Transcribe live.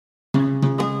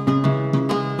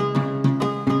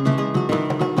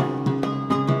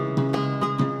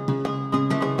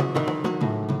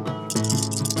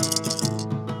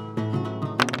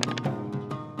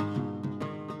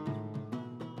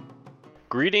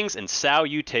Greetings and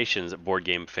salutations, board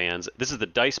game fans. This is the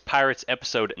Dice Pirates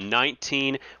episode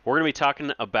 19. We're going to be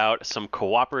talking about some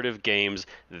cooperative games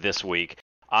this week.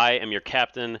 I am your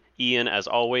captain, Ian, as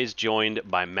always, joined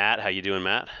by Matt. How you doing,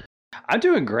 Matt? I'm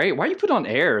doing great. Why you put on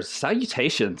airs?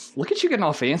 Salutations. Look at you getting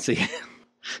all fancy.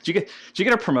 Did you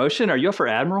get a promotion? Are you up for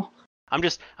Admiral?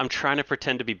 I'm trying to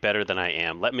pretend to be better than I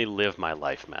am. Let me live my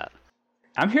life, Matt.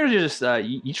 I'm here to just,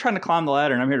 you trying to climb the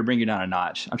ladder, and I'm here to bring you down a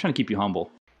notch. I'm trying to keep you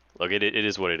humble. Look, it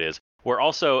is what it is. We're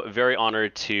also very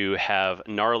honored to have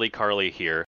Gnarly Carly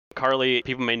here. Carly,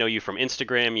 people may know you from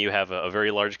Instagram. You have a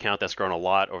very large account that's grown a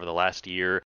lot over the last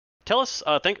year. Tell us,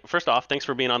 first off, thanks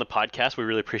for being on the podcast. We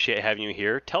really appreciate having you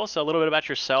here. Tell us a little bit about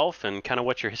yourself and kind of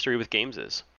what your history with games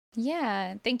is.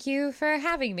 Yeah, thank you for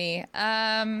having me.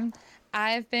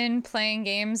 I've been playing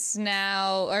games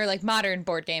now, or like modern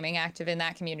board gaming, active in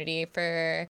that community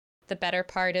for the better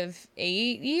part of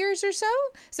 8 years or so.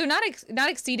 So not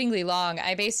exceedingly long.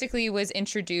 I basically was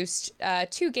introduced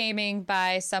to gaming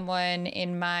by someone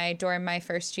in my dorm my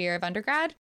first year of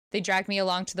undergrad. They dragged me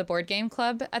along to the board game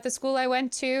club at the school I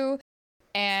went to.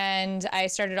 And I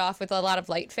started off with a lot of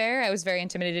light fare. I was very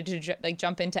intimidated to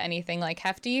jump into anything like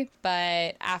hefty.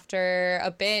 But after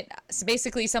a bit, so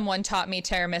basically someone taught me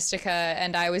Terra Mystica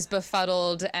and I was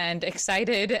befuddled and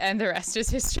excited, and the rest is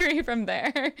history from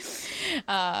there.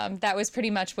 That was pretty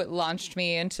much what launched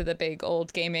me into the big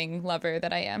old gaming lover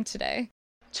that I am today.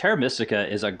 Terra Mystica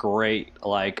is a great,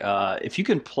 if you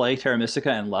can play Terra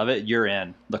Mystica and love it, you're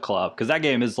in the club. Because that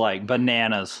game is like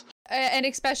bananas. And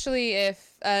especially if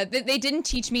they didn't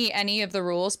teach me any of the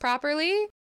rules properly.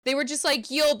 They were just like,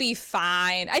 you'll be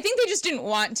fine. I think they just didn't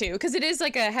want to, because it is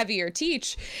like a heavier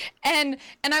teach. And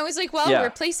I was like, well, Yeah. We're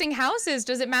placing houses.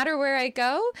 Does it matter where I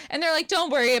go? And they're like,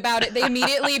 don't worry about it. They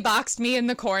immediately boxed me in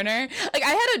the corner. Like,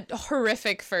 I had a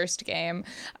horrific first game.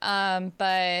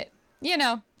 But, you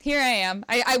know, here I am.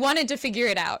 I wanted to figure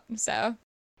it out, so...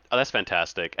 Oh, that's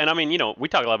fantastic. And I mean, we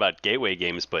talk a lot about gateway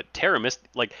games, but Terra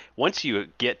Mystica, once you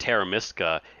get Terra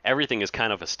Mystica, everything is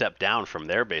kind of a step down from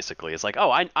there, basically. It's like,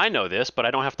 oh, I know this, but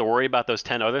I don't have to worry about those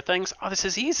 10 other things. Oh, this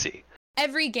is easy.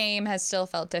 Every game has still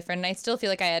felt different, and I still feel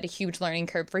like I had a huge learning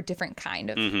curve for different kind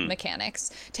of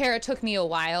mechanics. Terra took me a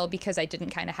while because I didn't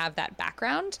kind of have that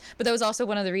background, but that was also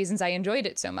one of the reasons I enjoyed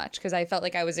it so much, because I felt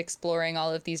like I was exploring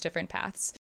all of these different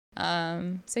paths.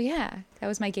 So yeah, that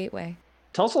was my gateway.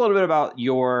 Tell us a little bit about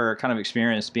your kind of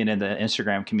experience being in the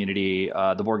Instagram community,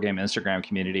 the board game Instagram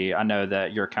community. I know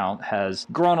that your account has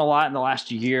grown a lot in the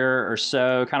last year or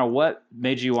so. Kind of what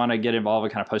made you want to get involved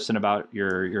with kind of posting about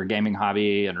your gaming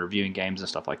hobby and reviewing games and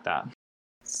stuff like that?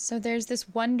 So there's this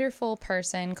wonderful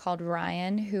person called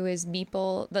Ryan who is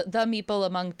Meeple, the Meeple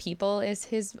Among People is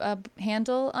his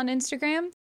handle on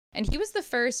Instagram. And he was the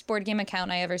first board game account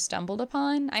I ever stumbled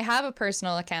upon. I have a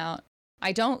personal account.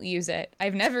 I don't use it.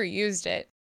 I've never used it.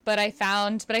 But I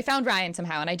found Ryan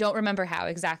somehow, and I don't remember how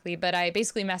exactly, but I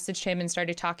basically messaged him and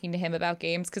started talking to him about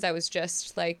games because I was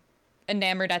just like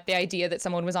enamored at the idea that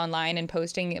someone was online and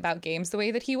posting about games the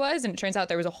way that he was. And it turns out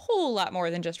there was a whole lot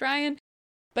more than just Ryan,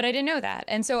 but I didn't know that.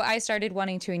 And so I started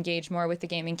wanting to engage more with the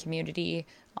gaming community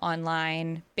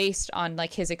online based on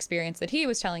like his experience that he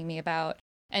was telling me about.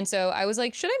 And so I was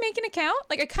like, should I make an account?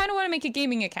 Like, I kind of want to make a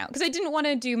gaming account because I didn't want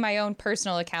to do my own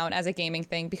personal account as a gaming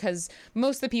thing because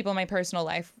most of the people in my personal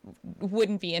life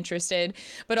wouldn't be interested.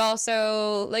 But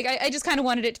also, like, I just kind of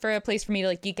wanted it for a place for me to,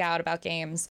 like, geek out about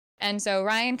games. And so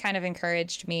Ryan kind of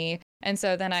encouraged me. And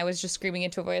so then I was just screaming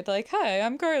into a void, like, hi,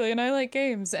 I'm Carly and I like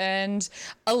games. And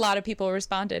a lot of people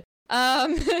responded.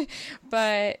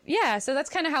 But yeah, so that's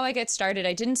kind of how I get started.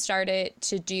 I didn't start it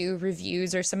to do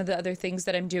reviews or some of the other things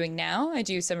that I'm doing now. I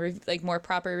do some more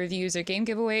proper reviews or game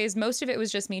giveaways. Most of it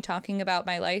was just me talking about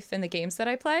my life and the games that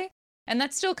I play. And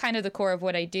that's still kind of the core of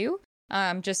what I do.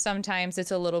 Just sometimes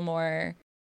it's a little more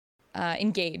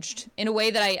engaged in a way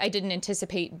that I didn't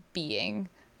anticipate being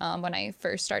when I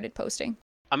first started posting.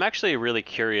 I'm actually really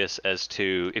curious as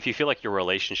to if you feel like your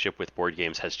relationship with board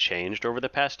games has changed over the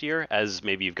past year as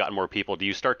maybe you've gotten more people. Do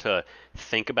you start to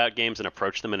think about games and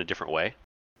approach them in a different way?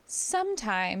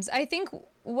 Sometimes. I think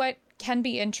what can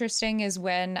be interesting is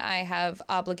when I have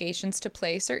obligations to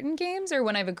play certain games or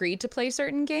when I've agreed to play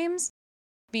certain games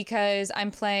because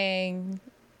I'm playing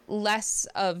less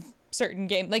of certain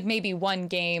game, like maybe one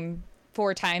game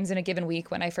 4 times in a given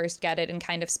week when I first get it and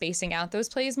kind of spacing out those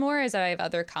plays more as I have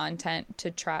other content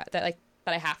to try that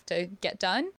I have to get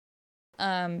done.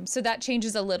 So that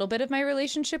changes a little bit of my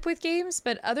relationship with games,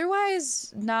 but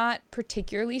otherwise not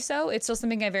particularly so. It's still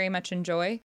something I very much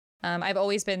enjoy. I've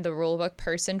always been the rulebook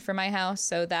person for my house,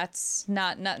 so that's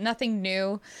nothing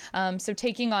new. So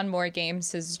taking on more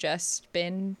games has just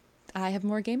been, I have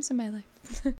more games in my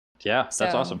life. Yeah, that's So,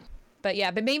 awesome. But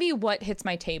yeah, but maybe what hits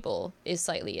my table is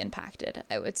slightly impacted,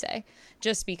 I would say,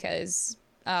 just because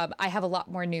I have a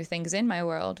lot more new things in my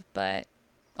world, but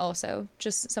also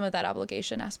just some of that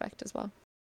obligation aspect as well.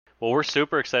 Well, we're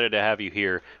super excited to have you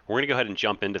here. We're going to go ahead and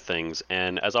jump into things.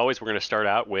 And as always, we're going to start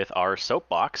out with our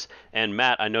soapbox. And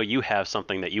Matt, I know you have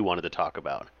something that you wanted to talk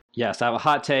about. Yes, I have a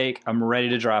hot take. I'm ready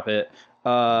to drop it.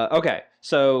 Okay,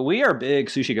 so we are big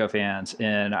Sushi Go fans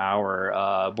in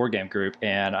our board game group,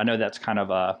 and I know that's kind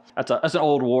of that's an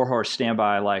old Warhorse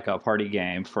standby like a party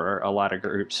game for a lot of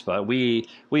groups, but we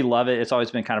love it. It's always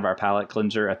been kind of our palate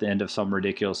cleanser at the end of some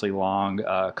ridiculously long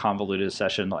convoluted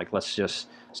session. Like let's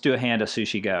do a hand of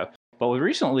Sushi Go. But we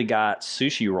recently got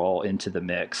Sushi Roll into the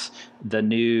mix, the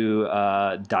new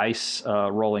dice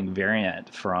rolling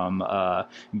variant from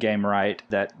Gamewright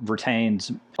that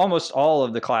retains almost all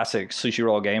of the classic Sushi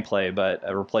Roll gameplay, but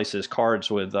replaces cards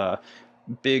with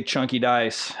big chunky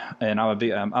dice. And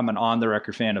I'm an on the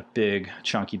record fan of big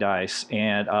chunky dice.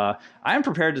 And I am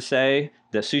prepared to say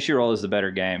that Sushi Roll is the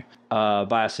better game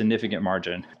by a significant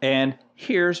margin. And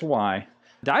here's why.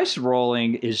 Dice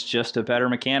rolling is just a better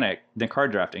mechanic than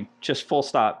card drafting. Just full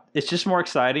stop. It's just more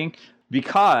exciting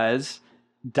because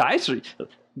dice.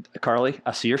 Carly,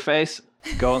 I see your face.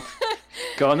 Go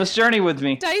on this journey with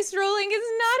me. Dice rolling is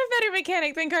not a better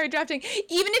mechanic than card drafting.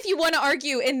 Even if you want to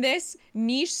argue in this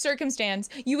niche circumstance,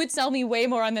 you would sell me way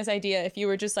more on this idea if you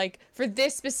were just like, for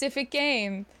this specific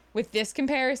game, with this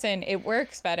comparison, it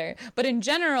works better. But in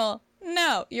general,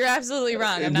 no, you're absolutely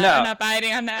wrong. I'm not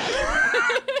biting on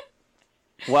that.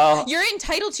 Well, you're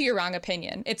entitled to your wrong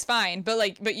opinion. It's fine,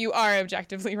 but you are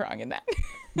objectively wrong in that.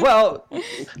 Well,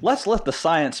 let's let the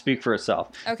science speak for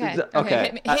itself.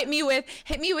 Okay. Hit me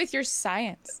with your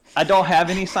science. I don't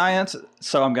have any science,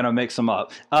 so I'm gonna make some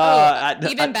up.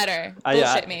 Even better.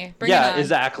 Bullshit me. Bring it on.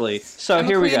 Exactly. So I'm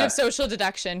here we go. a queen of social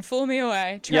deduction. Fool me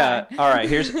away. Try. Yeah. All right.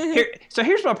 Here's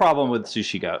my problem with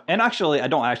Sushi Go. And actually, I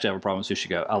don't actually have a problem with Sushi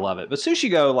Go. I love it. But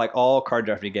Sushi Go, like all card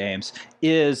drafting games,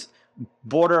 is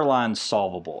borderline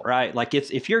solvable, right? Like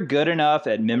if you're good enough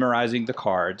at memorizing the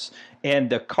cards and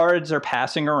the cards are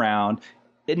passing around,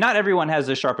 not everyone has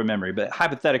this sharp a memory, but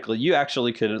hypothetically, you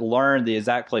actually could learn the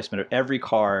exact placement of every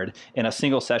card in a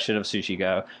single session of Sushi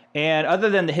Go. And other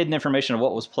than the hidden information of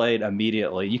what was played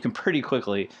immediately, you can pretty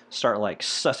quickly start like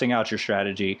sussing out your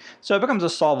strategy. So it becomes a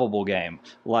solvable game,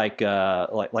 like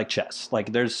chess.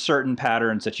 Like there's certain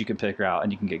patterns that you can pick out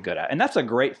and you can get good at, and that's a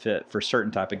great fit for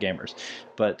certain type of gamers.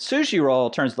 But Sushi Roll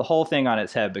turns the whole thing on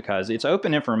its head because it's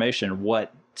open information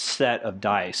what set of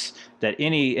dice that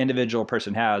any individual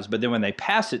person has, but then when they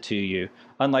pass it to you,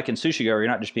 unlike in Sushi Go where you're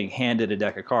not just being handed a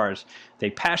deck of cards, they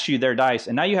pass you their dice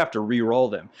and now you have to re-roll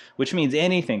them, which means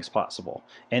anything's possible.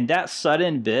 And that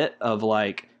sudden bit of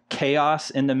like chaos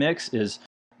in the mix is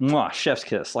chef's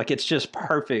kiss. Like it's just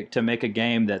perfect to make a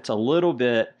game that's a little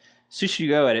bit, Sushi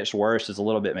Go at its worst is a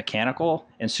little bit mechanical,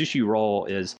 and Sushi Roll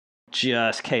is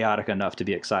just chaotic enough to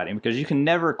be exciting because you can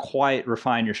never quite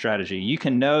refine your strategy. You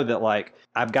can know that like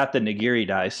I've got the nigiri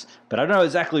dice, but I don't know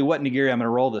exactly what nigiri I'm going to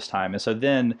roll this time. And so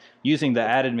then using the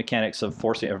added mechanics of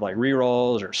forcing like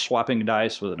re-rolls or swapping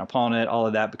dice with an opponent, all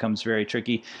of that becomes very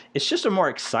tricky. It's just a more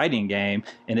exciting game,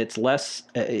 and it's less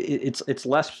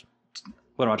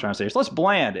what am I trying to say? It's less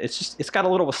bland. It's got a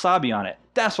little wasabi on it.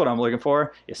 That's what I'm looking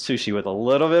for. It's sushi with a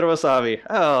little bit of wasabi.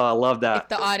 Oh, I love that. If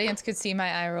the audience could see my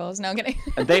eye rolls. No, I'm kidding.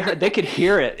 They could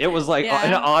hear it. It was like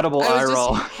an audible eye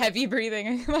roll. Just heavy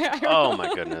breathing. My eye roll. Oh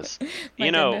my goodness.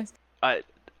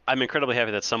 I'm incredibly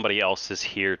happy that somebody else is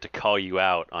here to call you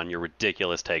out on your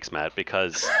ridiculous takes, Matt,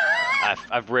 because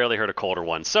I've rarely heard a colder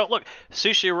one. So look,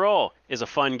 Sushi Roll is a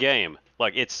fun game.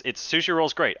 Like it's Sushi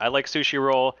Roll's great. I like Sushi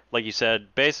Roll. Like you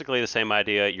said, basically the same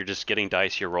idea. You're just getting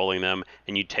dice, you're rolling them,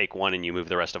 and you take one and you move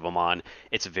the rest of them on.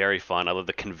 It's very fun. I love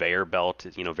the conveyor belt.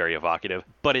 It's, very evocative.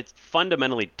 But it's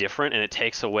fundamentally different, and it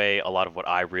takes away a lot of what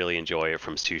I really enjoy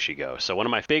from Sushi Go. So one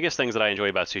of my biggest things that I enjoy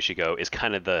about Sushi Go is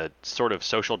kind of the sort of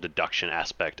social deduction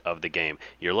aspect of the game.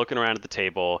 You're looking around at the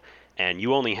table, and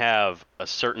you only have a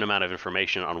certain amount of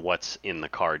information on what's in the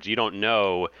cards. You don't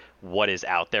know what is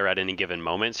out there at any given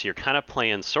moment, so you're kind of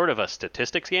playing sort of a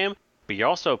statistics game, but you're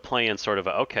also playing sort of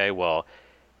okay, well,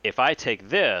 if I take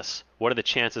this, what are the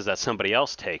chances that somebody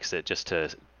else takes it just to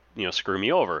screw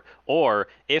me over? Or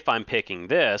if I'm picking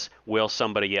this, will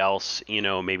somebody else,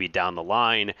 maybe down the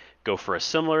line go for a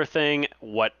similar thing?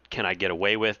 What can I get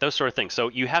away with? Those sort of things. So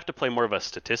you have to play more of a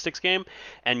statistics game,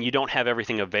 and you don't have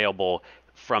everything available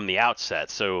from the outset.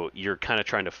 So you're kind of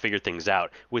trying to figure things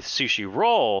out. With Sushi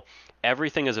Roll,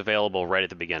 everything is available right at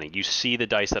the beginning. You see the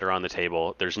dice that are on the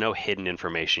table. There's no hidden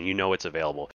information. You know it's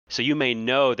available. So you may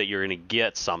know that you're going to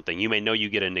get something. You may know you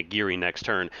get a nigiri next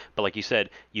turn, but like you said,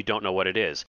 you don't know what it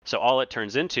is. So all it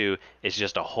turns into is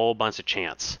just a whole bunch of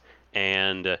chance.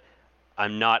 And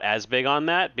I'm not as big on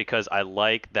that because I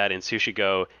like that in Sushi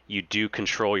Go, you do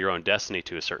control your own destiny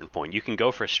to a certain point. You can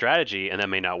go for a strategy and that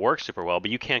may not work super well, but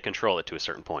you can't control it to a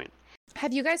certain point.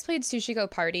 Have you guys played Sushi Go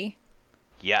Party?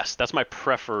 Yes, that's my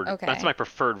preferred. Okay. That's my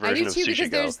preferred version of Sushi Go. I do too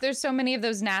because there's so many of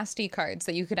those nasty cards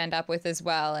that you could end up with as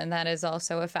well, and that is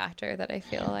also a factor that I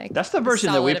feel like that's the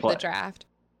version that we play. The draft.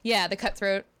 Yeah, the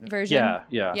cutthroat version.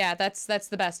 Yeah. Yeah, that's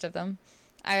the best of them.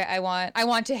 I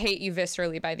want to hate you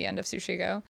viscerally by the end of Sushi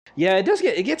Go. Yeah,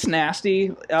 it gets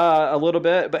nasty a little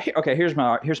bit, but here's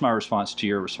my response to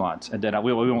your response, and then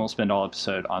we won't spend all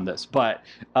episode on this. But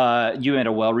you made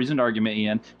a well-reasoned argument,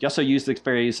 Ian. You also used the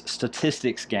phrase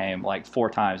statistics game like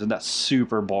 4 times, and that's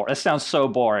super boring. It sounds so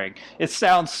boring.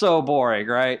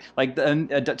 Right? Like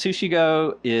Sushi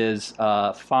Go is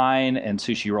fine, and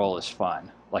Sushi Roll is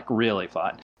fun, like really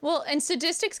fun. Well, and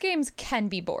statistics games can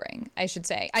be boring, I should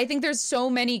say. I think there's so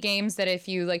many games that if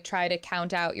you like try to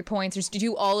count out your points or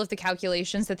do all of the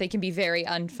calculations that they can be very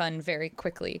unfun very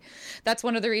quickly. That's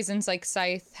one of the reasons like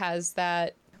Scythe has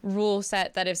that rule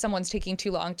set that if someone's taking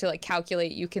too long to like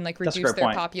calculate, you can like reduce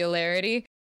their popularity.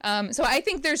 So I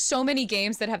think there's so many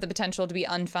games that have the potential to be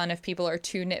unfun if people are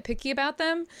too nitpicky about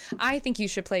them. I think you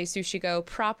should play Sushi Go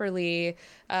properly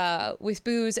with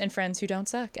booze and friends who don't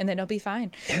suck, and then it'll be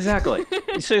fine. Exactly.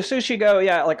 So Sushi Go,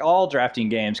 yeah, like all drafting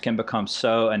games can become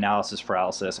so analysis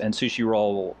paralysis, and Sushi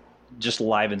Roll just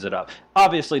livens it up.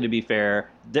 Obviously, to be fair,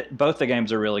 both the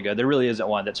games are really good. There really isn't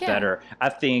one that's better. I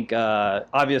think,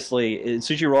 obviously,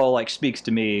 Sushi Roll like speaks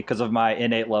to me because of my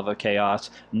innate love of chaos,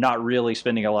 not really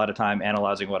spending a lot of time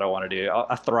analyzing what I want to do.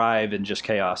 I thrive in just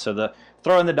chaos. So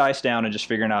throwing the dice down and just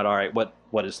figuring out, all right,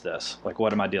 what is this? Like,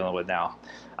 what am I dealing with now?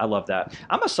 I love that.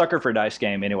 I'm a sucker for dice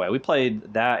game anyway. We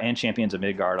played that and Champions of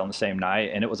Midgard on the same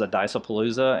night, and it was a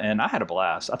Dice-a-Palooza, and I had a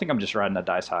blast. I think I'm just riding a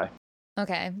dice high.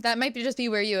 Okay, that might just be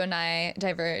where you and I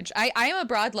diverge. I am a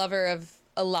broad lover of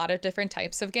a lot of different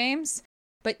types of games,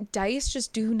 but dice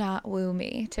just do not woo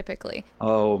me, typically.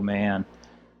 Oh, man.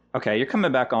 Okay, you're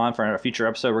coming back on for a future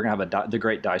episode. We're going to have the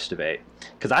great dice debate.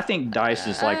 Because I think dice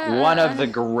is like one of the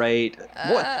great...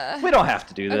 we don't have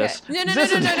to do this. Okay. No.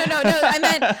 I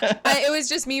meant it was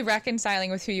just me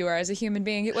reconciling with who you are as a human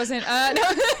being. It wasn't... No.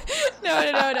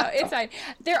 It's fine.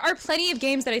 There are plenty of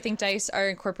games that I think dice are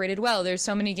incorporated well. There's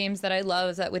so many games that I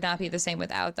love that would not be the same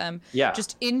without them. Yeah.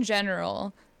 Just in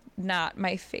general, not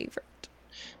my favorite.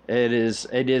 It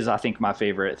is, I think, my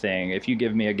favorite thing. If you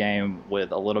give me a game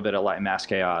with a little bit of light mass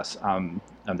chaos, I'm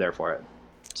there for it.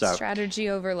 So strategy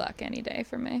over luck any day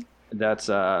for me. That's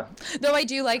though I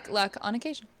do like luck on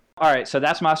occasion. All right, so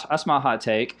that's my hot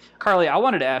take. Carly, I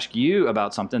wanted to ask you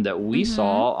about something that we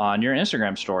saw on your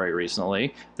Instagram story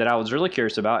recently that I was really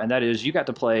curious about, and that is you got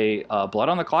to play Blood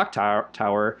on the Clock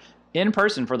Tower in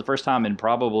person for the first time in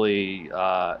probably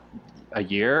a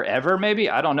year ever, maybe.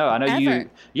 I don't know. I know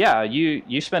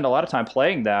you spend a lot of time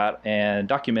playing that and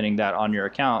documenting that on your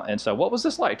account. And so what was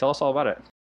this like? Tell us all about it.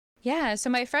 Yeah, so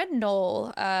my friend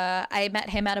Noel, I met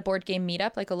him at a board game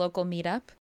meetup, like a local meetup,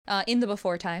 in the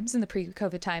before times, in the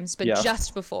pre-COVID times, but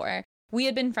just before. We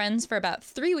had been friends for about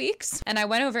 3 weeks, and I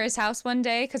went over his house one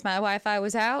day because my Wi-Fi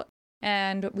was out,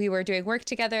 and we were doing work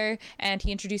together, and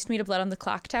he introduced me to Blood on the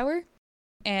Clock Tower.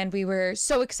 And we were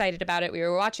so excited about it. We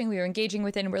were watching, we were engaging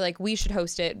with it, and we're like, we should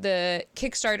host it. The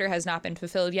Kickstarter has not been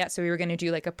fulfilled yet, so we were going to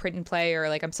do like a print and play or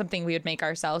like something we would make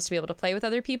ourselves to be able to play with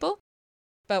other people.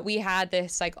 But we had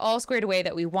this like all squared away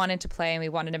that we wanted to play and we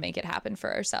wanted to make it happen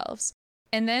for ourselves.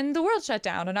 And then the world shut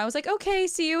down and I was like, okay,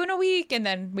 see you in a week. And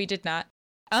then we did not.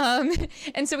 And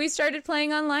so we started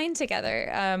playing online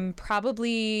together,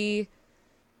 probably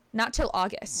not till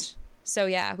August. So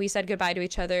yeah, we said goodbye to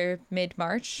each other mid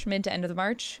to end of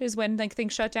March is when like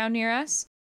things shut down near us.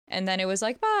 And then it was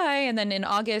like, bye. And then in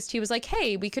August, he was like,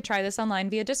 hey, we could try this online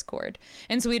via Discord.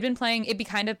 And so we'd been playing, it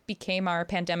kind of became our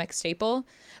pandemic staple.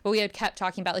 But we had kept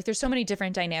talking about like, there's so many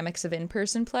different dynamics of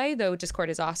in-person play, though Discord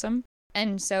is awesome.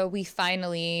 And so we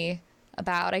finally,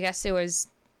 I guess it was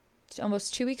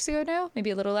almost 2 weeks ago now, maybe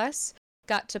a little less,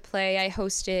 got to play. I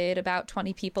hosted about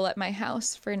 20 people at my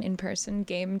house for an in-person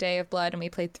game day of Blood, and we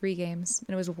played 3 games,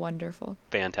 and it was wonderful.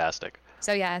 Fantastic.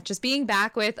 So yeah, just being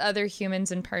back with other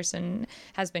humans in person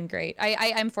has been great.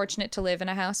 I'm fortunate to live in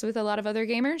a house with a lot of other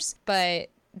gamers, but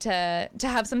to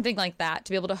have something like that,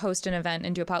 to be able to host an event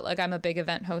and do a potluck, I'm a big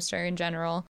event hoster in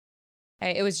general.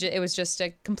 It was just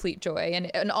a complete joy,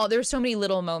 and all there were so many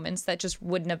little moments that just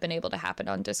wouldn't have been able to happen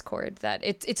on Discord. That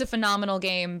it's a phenomenal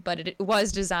game, but it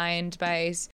was designed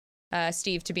by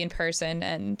Steve to be in person,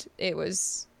 and it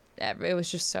was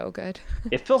just so good.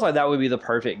 It feels like that would be the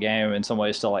perfect game in some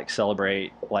ways to like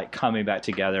celebrate like coming back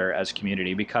together as a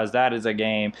community, because that is a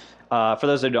game. For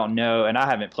those who don't know, and I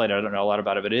haven't played it, I don't know a lot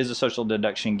about it, but it is a social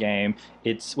deduction game.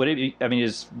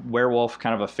 Is Werewolf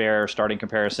kind of a fair starting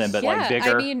comparison, but like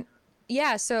bigger? I mean,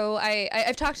 yeah, so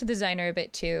I've talked to the designer a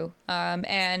bit too,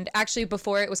 and actually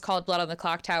before it was called Blood on the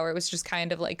Clock Tower, it was just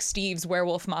kind of like Steve's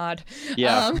werewolf mod.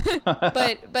 Yeah.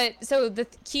 But so the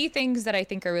key things that I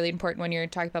think are really important when you're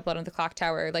talking about Blood on the Clock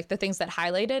Tower, like the things that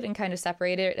highlight it and kind of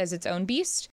separate it as its own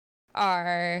beast,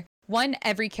 are one,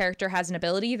 every character has an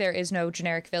ability. There is no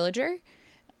generic villager.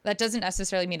 That doesn't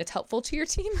necessarily mean it's helpful to your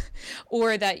team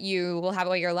or that you will have it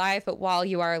while you're alive, but while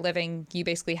you are living, you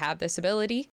basically have this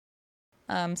ability.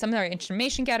 Some are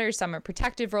information getters, some are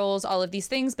protective roles, all of these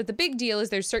things. But the big deal is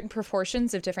there's certain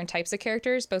proportions of different types of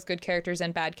characters, both good characters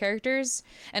and bad characters.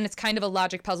 And it's kind of a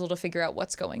logic puzzle to figure out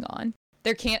what's going on.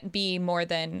 There can't be more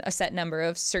than a set number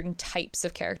of certain types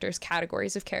of characters,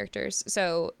 categories of characters.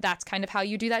 So that's kind of how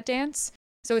you do that dance.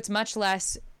 So it's much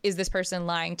less, is this person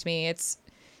lying to me? It's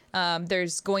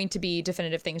there's going to be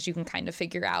definitive things you can kind of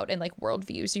figure out and like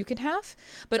worldviews you can have.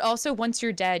 But also once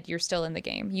you're dead, you're still in the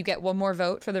game. You get one more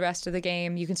vote for the rest of the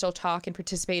game. You can still talk and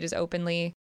participate as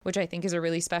openly, which I think is a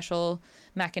really special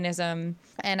mechanism.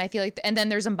 And I feel like, and then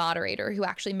there's a moderator who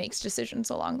actually makes decisions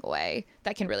along the way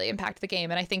that can really impact the game.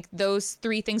 And I think those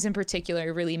three things in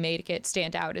particular really make it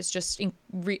stand out as just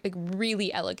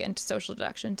really elegant social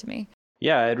deduction to me.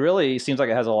 Yeah, it really seems like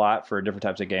it has a lot for different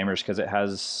types of gamers because it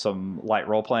has some light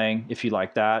role playing if you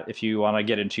like that. If you want to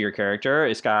get into your character,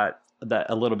 it's got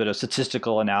a little bit of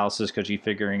statistical analysis because you're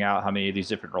figuring out how many of these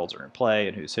different roles are in play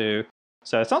and who's who.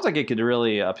 So it sounds like it could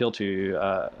really appeal to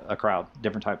a crowd,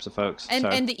 different types of folks.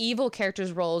 And the evil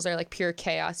characters' roles are like pure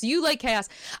chaos. You like chaos.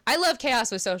 I love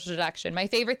chaos with social deduction. My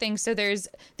favorite thing, so there's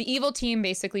the evil team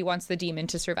basically wants the demon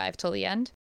to survive till the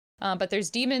end. But there's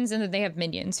demons, and then they have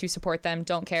minions who support them.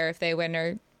 Don't care if they win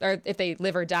or if they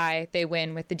live or die, they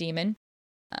win with the demon.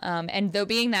 And though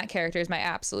being that character is my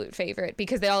absolute favorite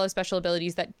because they all have special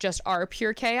abilities that just are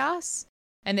pure chaos.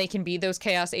 And they can be those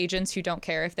chaos agents who don't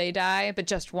care if they die, but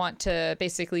just want to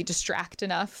basically distract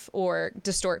enough or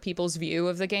distort people's view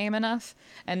of the game enough.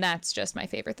 And that's just my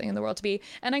favorite thing in the world to be.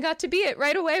 And I got to be it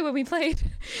right away when we played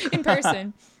in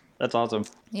person. That's awesome.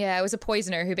 Yeah, I was a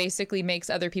poisoner who basically makes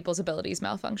other people's abilities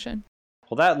malfunction.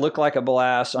 Well, that looked like a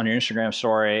blast on your Instagram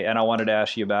story, and I wanted to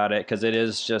ask you about it because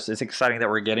it's exciting that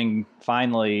we're getting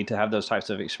finally to have those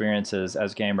types of experiences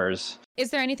as gamers.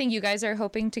 Is there anything you guys are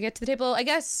hoping to get to the table? I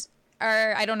guess,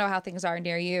 or I don't know how things are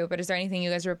near you, but is there anything you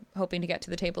guys are hoping to get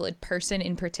to the table in person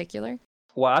in particular?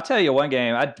 Well, I'll tell you one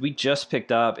game. We just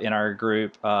picked up in our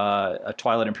group a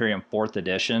Twilight Imperium 4th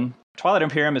edition. Twilight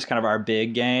Imperium is kind of our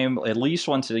big game. At least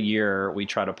once a year, we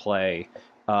try to play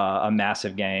a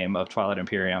massive game of Twilight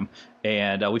Imperium.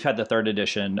 And we've had the 3rd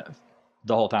edition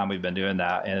the whole time we've been doing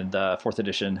that. And the 4th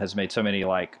edition has made so many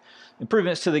like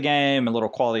improvements to the game and little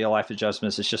quality of life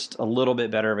adjustments. It's just a little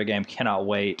bit better of a game. Cannot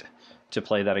wait to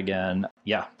play that again.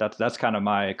 Yeah, that's kind of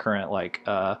my current like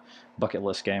bucket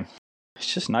list game.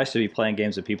 It's just nice to be playing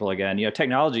games with people again. You know,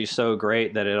 technology is so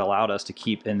great that it allowed us to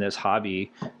keep in this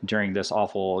hobby during this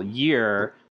awful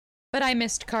year. But I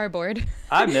missed cardboard.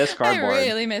 I missed cardboard. I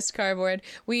really missed cardboard.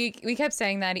 We kept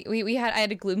saying that. I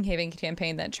had a Gloomhaven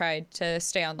campaign that tried to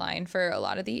stay online for a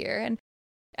lot of the year, and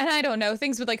I don't know,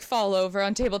 things would like fall over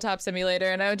on Tabletop Simulator,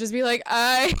 and I would just be like,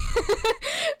 I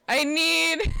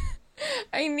need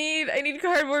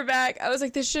cardboard back. I was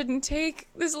like, this shouldn't take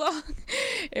this long.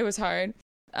 It was hard.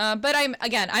 But I'm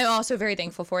also very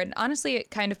thankful for it. And honestly,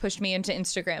 it kind of pushed me into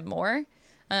Instagram more.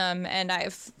 And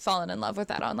I've fallen in love with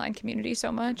that online community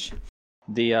so much.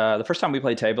 The first time we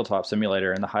played Tabletop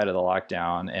Simulator in the height of the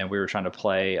lockdown, and we were trying to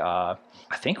play,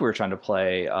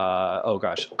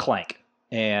 Clank.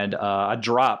 And I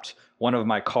dropped one of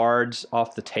my cards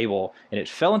off the table, and it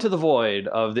fell into the void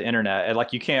of the internet. And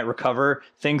like, you can't recover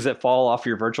things that fall off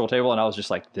your virtual table. And I was just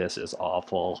like, this is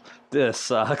awful. This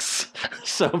sucks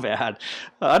so bad.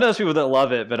 I know there's people that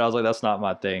love it, but I was like, that's not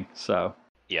my thing. So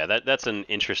yeah, that's an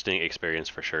interesting experience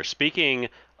for sure. Speaking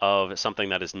of something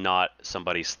that is not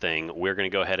somebody's thing, we're going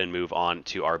to go ahead and move on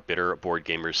to our Bitter Board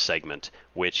Gamers segment,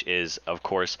 which is, of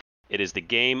course, it is the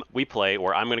game we play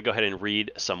where I'm going to go ahead and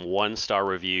read some 1-star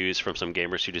reviews from some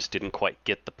gamers who just didn't quite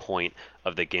get the point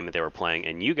of the game that they were playing.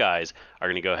 And you guys are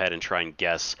going to go ahead and try and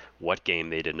guess what game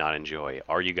they did not enjoy.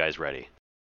 Are you guys ready?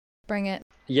 Bring it.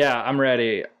 Yeah, I'm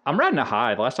ready. I'm riding a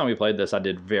high. The last time we played this, I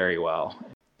did very well.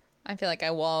 I feel like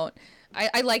I won't.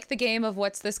 I like the game of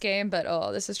what's this game, but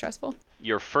oh, this is stressful.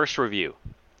 Your first review.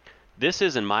 This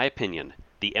is, in my opinion,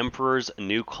 the Emperor's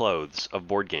New Clothes of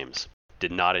board games.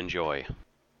 Did not enjoy.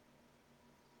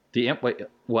 Wait,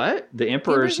 what? The The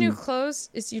Emperor's Emperor's New Clothes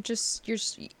is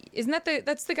isn't that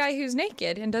that's the guy who's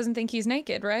naked and doesn't think he's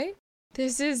naked, right?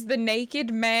 This is the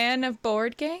naked man of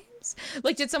board games?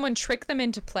 Like, did someone trick them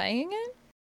into playing it?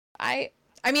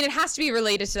 I mean, it has to be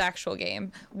related to the actual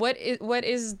game. What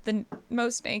is the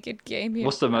most naked game here?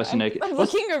 What's the most naked? I'm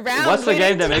looking around. What's the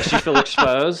game that makes you feel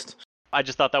exposed? I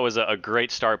just thought that was a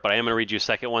great start, but I am going to read you a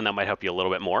second one that might help you a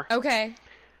little bit more. Okay.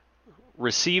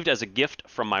 Received as a gift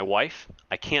from my wife.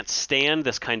 I can't stand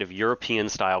this kind of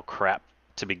European-style crap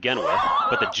to begin with,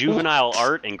 but the juvenile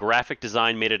art and graphic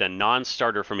design made it a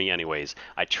non-starter for me anyways.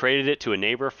 I traded it to a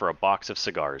neighbor for a box of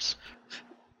cigars.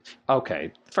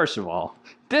 Okay, first of all,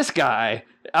 this guy,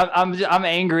 I'm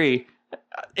angry.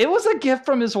 It was a gift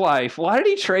from his wife. Why did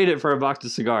he trade it for a box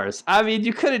of cigars? I mean,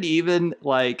 you couldn't even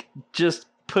just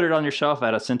put it on your shelf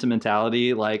out of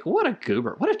sentimentality. Like, what a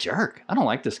goober, what a jerk. I don't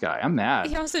like this guy. I'm mad.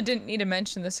 He also didn't need to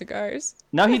mention the cigars.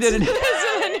 No, he didn't.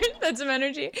 That's some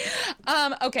energy.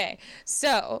 Okay,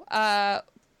 so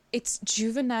it's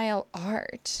juvenile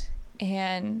art,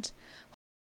 and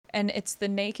it's the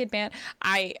naked man.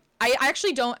 I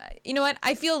actually don't. You know what?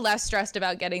 I feel less stressed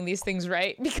about getting these things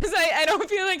right because I don't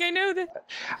feel like I know that.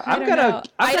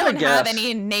 I don't have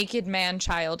any naked man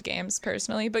child games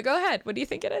personally, but go ahead. What do you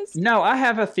think it is? No, I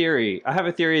have a theory. I have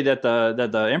a theory that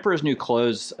the Emperor's New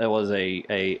Clothes was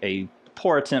a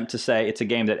poor attempt to say it's a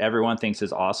game that everyone thinks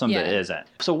is awesome but isn't.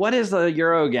 So what is the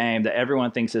Euro game that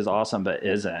everyone thinks is awesome but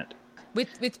isn't?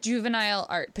 With juvenile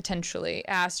art potentially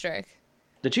asterisk.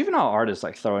 The juvenile art is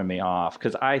like throwing me off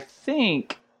because I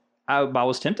think I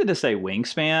was tempted to say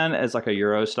Wingspan as like a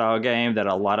Euro style game that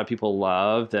a lot of people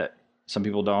love that some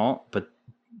people don't. But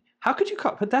how could you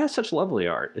call? But that is such lovely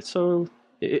art. It's so.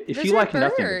 If you like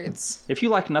nothing, if you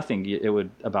like nothing, it would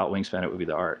about Wingspan. It would be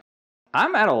the art.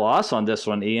 I'm at a loss on this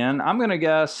one, Ian. I'm gonna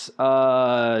guess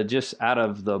just out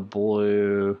of the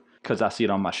blue because I see it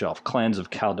on my shelf. Clans of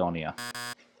Caledonia.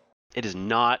 It is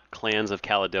not Clans of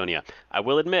Caledonia. I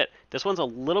will admit, this one's a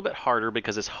little bit harder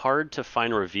because it's hard to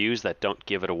find reviews that don't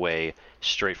give it away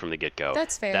straight from the get-go.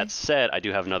 That's fair. That said, I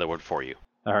do have another word for you.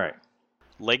 All right.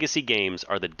 Legacy games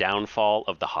are the downfall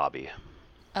of the hobby.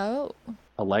 Oh.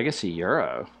 A legacy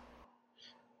Euro.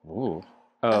 Ooh.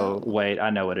 Oh, wait, I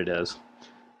know what it is.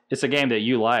 It's a game that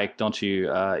you like, don't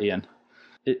you, Ian?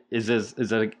 Is it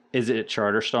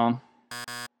Charterstone?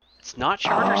 It's not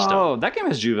Charterstone. Oh, that game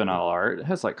has juvenile art. It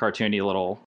has like cartoony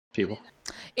little people.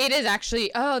 It is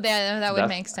actually. Oh, that would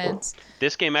make sense.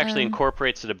 This game actually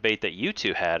incorporates a debate that you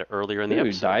two had earlier in the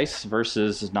episode. Dice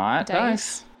versus not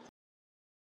dice.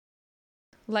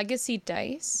 Legacy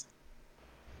dice?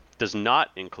 Does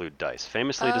not include dice.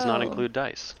 Famously does not include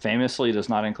dice. Famously does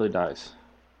not include dice.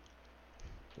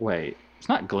 Wait, it's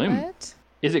not Gloom. What?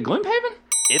 Is it Gloomhaven?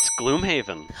 It's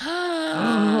Gloomhaven.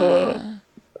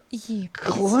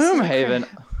 Gloomhaven.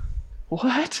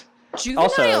 What?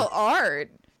 Juvenile art.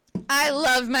 I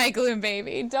love my Gloom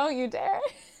baby. Don't you dare.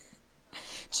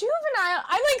 Juvenile.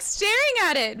 I'm like staring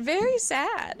at it. Very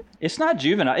sad. It's not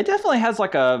juvenile. It definitely has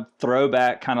like a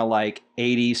throwback kind of like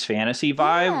 80s fantasy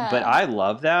vibe, but I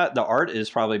love that. The art is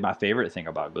probably my favorite thing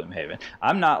about Gloomhaven.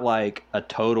 I'm not like a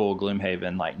total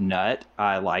Gloomhaven like nut.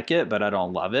 I like it, but I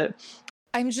don't love it.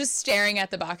 I'm just staring at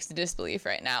the box of disbelief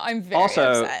right now. I'm very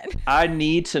upset. I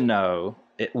need to know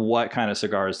what kind of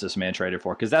cigars this man traded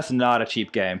for, because that's not a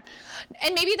cheap game.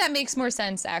 And maybe that makes more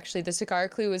sense, actually. The cigar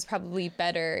clue was probably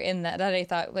better in that I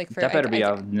thought, like, for... That better be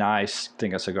a nice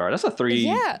thing of cigar. That's a 3...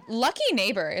 Yeah, lucky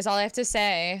neighbor is all I have to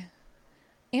say.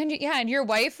 And your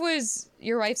wife's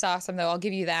awesome, though. I'll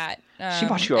give you that. She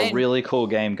bought you a really cool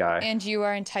game, guy. And you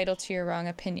are entitled to your wrong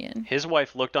opinion. His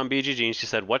wife looked on BGG and she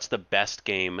said, "What's the best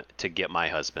game to get my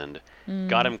husband?"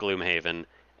 Got him Gloomhaven,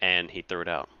 and he threw it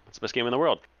out. It's the best game in the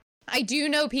world. I do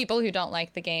know people who don't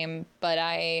like the game, but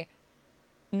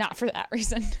not for that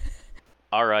reason.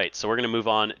 All right, so we're going to move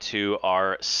on to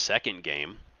our second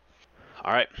game.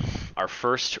 All right, our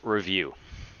first review.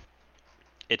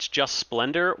 It's just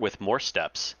Splendor with more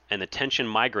steps, and the tension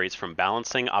migrates from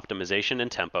balancing optimization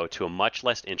and tempo to a much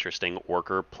less interesting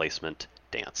worker placement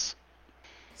dance.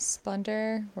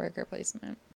 Splendor, worker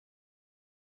placement.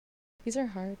 These are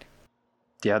hard.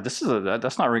 Yeah, that's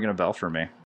not ringing a bell for me.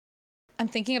 I'm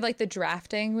thinking of like the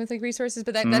drafting with like resources,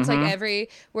 but that's like every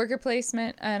worker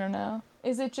placement. I don't know.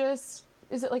 Is it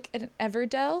like an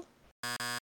Everdell?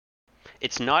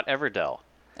 It's not Everdell.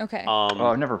 Okay.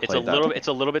 I've never played that. It's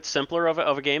a little bit simpler of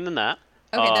a game than that.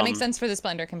 Okay, that makes sense for the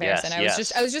Splendor comparison.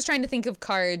 Yes, I was just trying to think of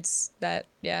cards that,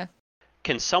 yeah.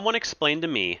 Can someone explain to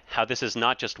me how this is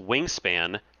not just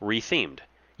Wingspan rethemed?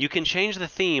 You can change the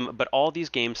theme, but all these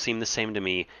games seem the same to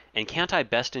me, and can't I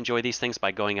best enjoy these things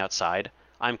by going outside?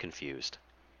 I'm confused.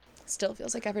 Still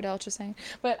feels like Everdell just saying.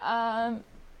 But, I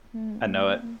know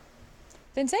it.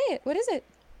 Then say it. What is it?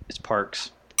 It's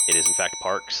Parks. It is in fact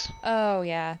Parks. Oh,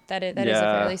 yeah. That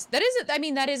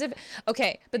is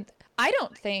okay, but I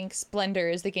don't think Splendor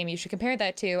is the game you should compare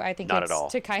that to. I think Not it's at all.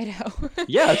 Tokaido.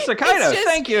 Yeah, it's Tokaido.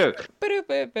 Thank you.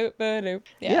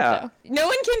 Yeah. No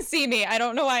one can see me. I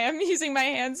don't know why I'm using my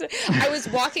hands. I was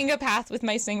walking a path with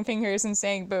my sing fingers and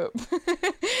saying boop.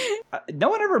 No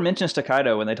one ever mentions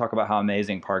Tokaido when they talk about how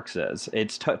amazing Parks is.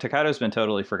 Tokaido's been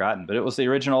totally forgotten, but it was the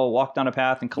original walk down a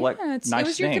path and collect nice things. It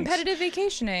was your competitive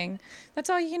vacationing. That's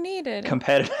all you needed.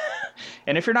 Competitive.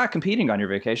 And if you're not competing on your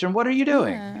vacation, what are you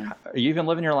doing? Yeah. Are you even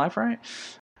living your life right?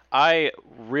 I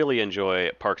really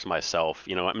enjoy Parks myself.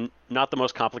 You know, I'm not the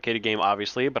most complicated game,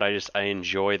 obviously, but I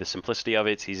enjoy the simplicity of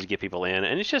it. It's easy to get people in,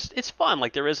 and it's fun.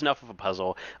 Like, there is enough of a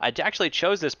puzzle. I actually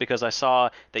chose this because I saw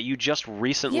that you just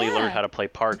recently learned how to play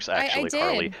Parks, actually, I did.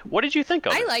 Carly. What did you think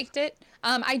of it? I liked it.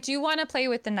 I do want to play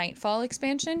with the Nightfall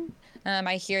expansion.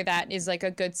 I hear that is like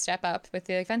a good step up with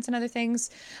the events and other things,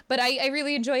 but I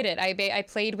really enjoyed it. I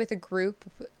played with a group,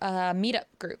 meetup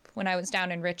group, when I was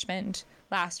down in Richmond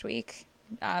last week.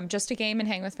 Just to game and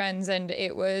hang with friends, and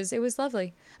it was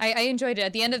lovely. I enjoyed it.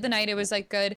 At the end of the night, it was like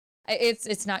good.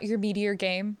 It's not your Meteor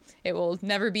game. It will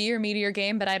never be your Meteor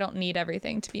game, but I don't need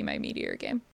everything to be my Meteor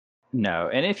game. No,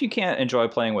 and if you can't enjoy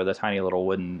playing with a tiny little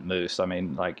wooden moose, I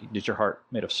mean, like, is your heart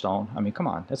made of stone? I mean, come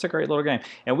on, it's a great little game.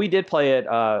 And we did play it.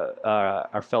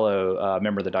 Our fellow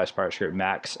member of the Dice Pirates group,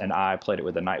 Max, and I played it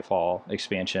with the Nightfall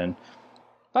expansion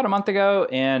about a month ago,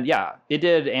 and yeah, it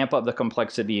did amp up the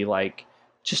complexity, like,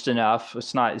 just enough. It's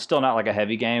still not like a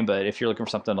heavy game, but if you're looking for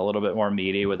something a little bit more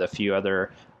meaty with a few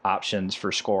other options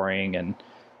for scoring, and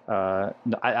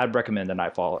I'd recommend the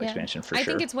Nightfall expansion for sure. I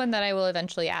think it's one that I will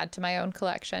eventually add to my own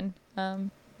collection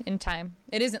in time.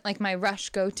 It isn't like my rush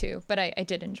go-to, but I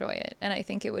did enjoy it, and I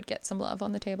think it would get some love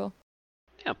on the table.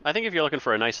 Yeah, I think if you're looking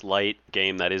for a nice light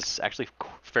game that is actually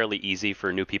fairly easy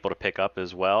for new people to pick up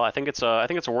as well, I think it's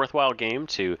a worthwhile game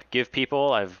to give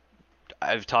people.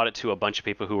 I've taught it to a bunch of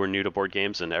people who were new to board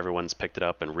games, and everyone's picked it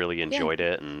up and really enjoyed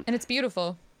it. And it's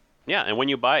beautiful. Yeah, and when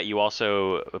you buy it, you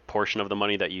also, a portion of the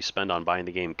money that you spend on buying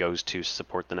the game goes to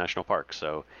support the national park.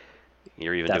 So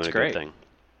you're even doing a good thing.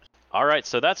 All right,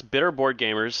 so that's Bitter Board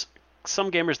Gamers.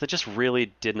 Some gamers that just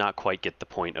really did not quite get the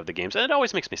point of the games. And it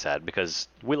always makes me sad because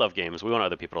we love games. We want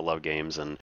other people to love games,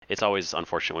 and it's always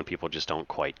unfortunate when people just don't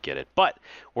quite get it. But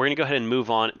we're going to go ahead and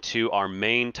move on to our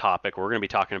main topic. We're going to be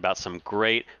talking about some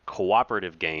great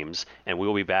cooperative games, and we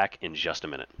will be back in just a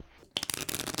minute.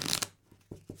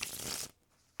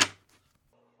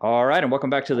 All right, and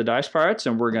welcome back to the Dice Pirates,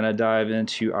 and we're going to dive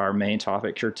into our main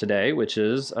topic here today, which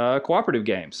is cooperative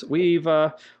games. We've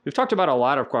talked about a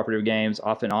lot of cooperative games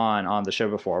off and on the show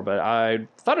before, but I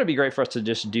thought it'd be great for us to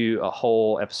just do a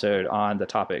whole episode on the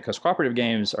topic because cooperative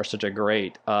games are such a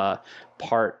great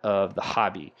part of the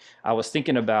hobby. I was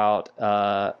thinking about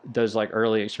those like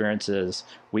early experiences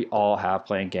we all have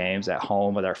playing games at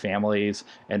home with our families,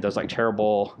 and those like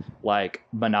terrible like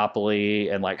Monopoly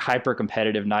and like hyper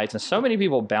competitive nights. And so many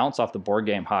people bounce off the board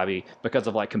game hobby because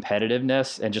of like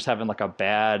competitiveness and just having like a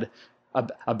bad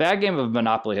game of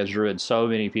Monopoly has ruined so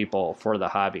many people for the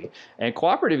hobby. And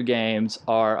cooperative games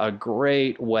are a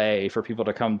great way for people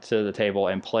to come to the table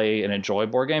and play and enjoy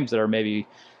board games that are maybe,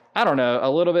 I don't know, a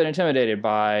little bit intimidated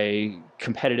by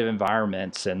competitive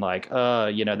environments and like,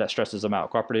 that stresses them out.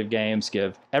 Cooperative games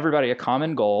give everybody a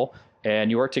common goal,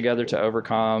 and you work together to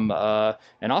overcome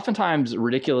an oftentimes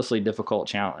ridiculously difficult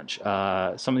challenge.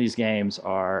 Some of these games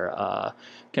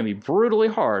can be brutally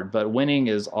hard, but winning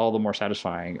is all the more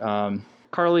satisfying.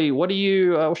 Carly, what's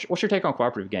your take on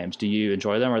cooperative games? Do you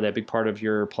enjoy them? Are they a big part of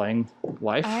your playing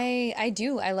life? I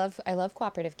do. I love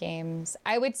cooperative games.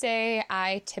 I would say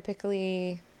I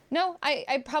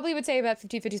probably would say about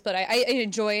 50-50 split. I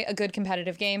enjoy a good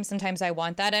competitive game. Sometimes I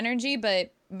want that energy, but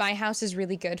my house is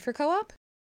really good for co-op.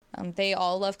 They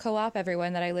all love co-op.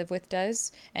 Everyone that I live with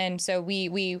does. And so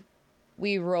we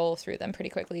roll through them pretty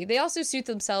quickly. They also suit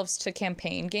themselves to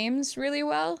campaign games really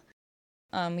well.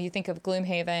 You think of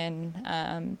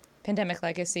Gloomhaven, Pandemic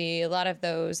Legacy, a lot of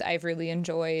those I've really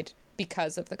enjoyed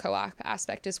because of the co-op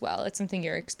aspect as well. It's something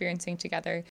you're experiencing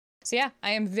together. So yeah,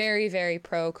 I am very, very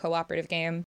pro cooperative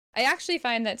game. I actually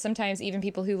find that sometimes even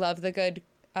people who love the good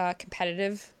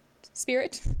competitive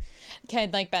spirit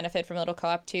can like benefit from a little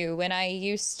co-op too. When I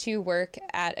used to work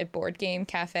at a board game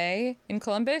cafe in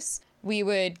Columbus, we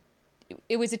would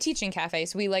it was a teaching cafe,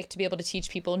 so we like to be able to teach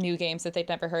people new games that they'd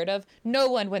never heard of. No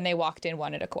one, when they walked in,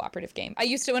 wanted a cooperative game. I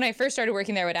used to, when I first started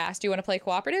working there, would ask, do you want to play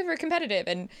cooperative or competitive?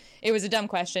 And it was a dumb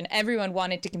question. Everyone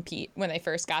wanted to compete when they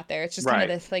first got there. It's just kind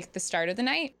of the start of the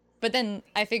night. But then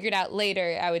I figured out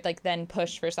later I would like then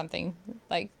push for something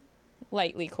like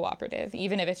lightly cooperative,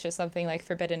 even if it's just something like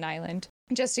Forbidden Island,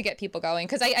 just to get people going.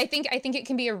 Because I think it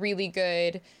can be a really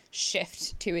good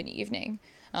shift to an evening,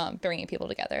 bringing people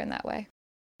together in that way.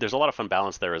 There's a lot of fun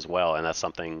balance there as well, and that's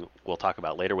something we'll talk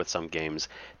about later with some games,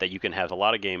 that you can have a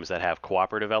lot of games that have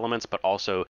cooperative elements, but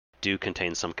also do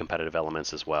contain some competitive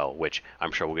elements as well, which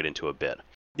I'm sure we'll get into a bit.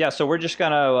 Yeah, so we're just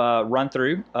going to run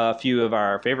through a few of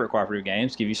our favorite cooperative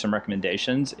games, give you some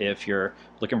recommendations if you're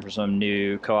looking for some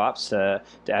new co-ops to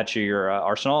add to your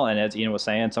arsenal. And as Ian was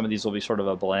saying, some of these will be sort of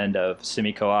a blend of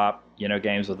semi-co-op,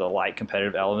 games with a light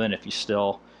competitive element if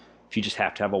you just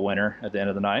have to have a winner at the end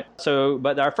of the night.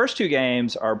 But our first two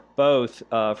games are both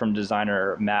from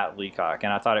designer Matt Leacock,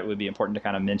 and I thought it would be important to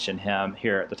kind of mention him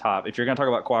here at the top. If you're going to talk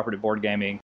about cooperative board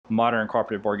gaming, modern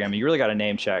cooperative board gaming, you really got to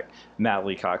name check Matt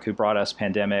Leacock, who brought us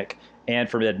Pandemic and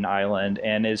Forbidden Island,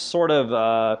 and is sort of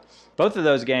both of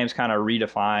those games kind of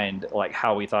redefined like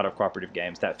how we thought of cooperative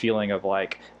games. That feeling of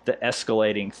like the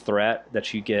escalating threat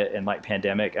that you get in like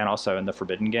Pandemic and also in the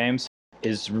Forbidden games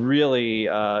is really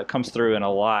comes through in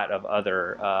a lot of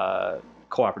other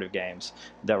cooperative games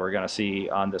that we're going to see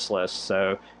on this list.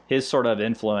 So his sort of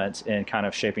influence in kind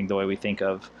of shaping the way we think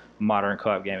of modern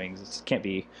co-op gaming can't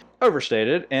be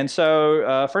overstated. And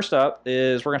so first up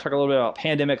is we're going to talk a little bit about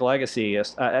Pandemic Legacy,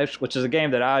 which is a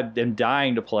game that I've been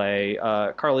dying to play.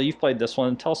 Carly, you've played this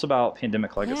one. Tell us about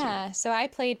Pandemic Legacy. Yeah, so I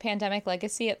played Pandemic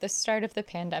Legacy at the start of the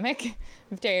pandemic,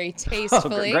 very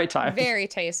tastefully. Great time. Very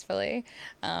tastefully.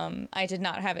 I did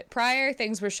not have it prior.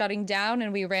 Things were shutting down,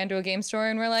 and we ran to a game store,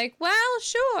 and we're like, well,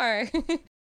 sure.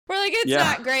 We're like, it's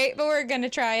not great, but we're going to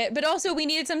try it. But also, we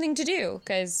needed something to do,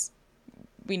 because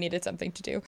we needed something to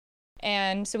do.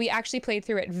 And so we actually played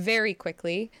through it very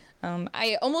quickly.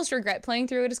 I almost regret playing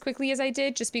through it as quickly as I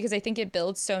did, just because I think it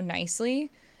builds so nicely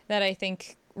that I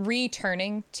think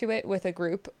returning to it with a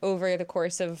group over the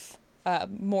course of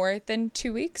more than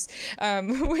 2 weeks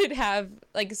would have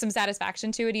like some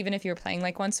satisfaction to it, even if you were playing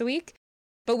like once a week.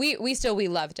 But we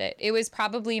loved it. It was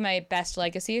probably my best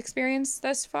Legacy experience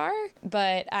thus far.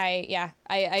 But I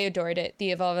adored it. The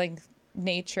evolving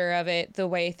nature of it, the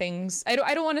way things, I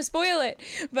don't want to spoil it,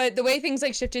 but the way things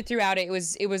like shifted throughout it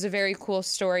was a very cool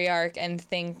story arc and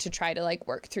thing to try to like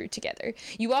work through together.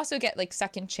 You also get like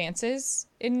second chances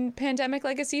in Pandemic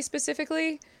Legacy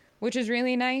specifically, which is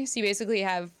really nice. You basically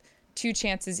have 2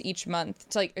 chances each month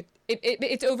to like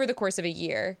it's over the course of a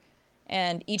year,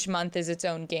 and each month is its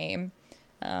own game,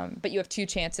 but you have 2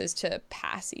 chances to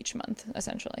pass each month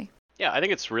essentially. Yeah, I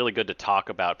think it's really good to talk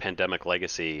about Pandemic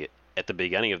Legacy at the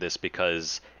beginning of this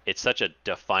because it's such a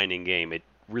defining game. It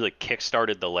really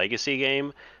kickstarted the Legacy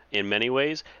game in many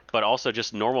ways, but also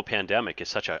just normal Pandemic is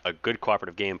such a good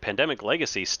cooperative game. Pandemic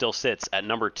Legacy still sits at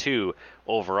number 2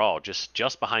 overall,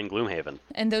 just behind Gloomhaven.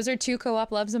 And those are 2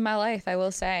 co-op loves of my life, I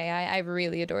will say. I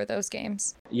really adore those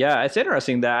games. Yeah, it's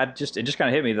interesting that it just kind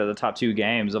of hit me that the top 2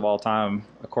 games of all time,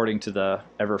 according to the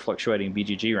ever-fluctuating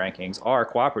BGG rankings, are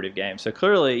cooperative games. So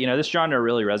clearly, this genre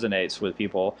really resonates with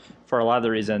people for a lot of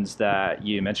the reasons that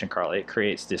you mentioned, Carly. It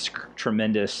creates this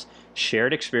tremendous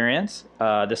shared experience,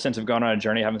 this sense of going on a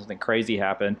journey, having something crazy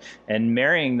happen, and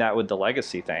marrying that with the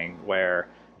Legacy thing where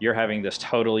you're having this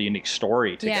totally unique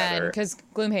story together. Yeah, because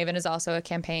Gloomhaven is also a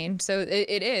campaign, so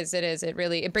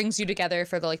it brings you together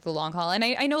for the long haul. And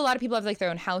I know a lot of people have like their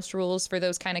own house rules for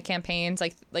those kind of campaigns,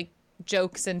 like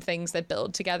jokes and things that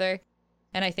build together.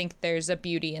 And I think there's a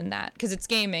beauty in that because it's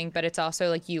gaming, but it's also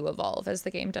like you evolve as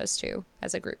the game does too,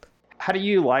 as a group. How do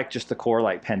you like just the core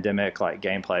like Pandemic like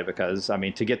gameplay? Because I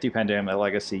mean, to get through Pandemic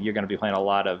Legacy, you're going to be playing a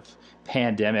lot of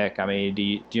Pandemic. I mean, do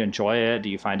you enjoy it? Do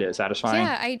you find it satisfying?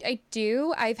 Yeah, I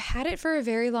do. I've had it for a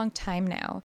very long time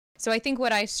now. So I think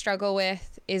what I struggle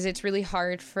with is it's really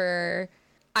hard for...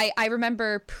 I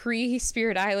remember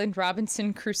pre-Spirit Island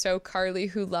Robinson Crusoe Carly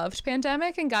who loved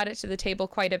Pandemic and got it to the table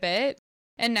quite a bit.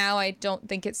 And now I don't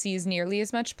think it sees nearly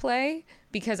as much play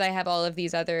because I have all of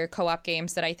these other co-op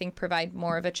games that I think provide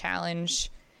more of a challenge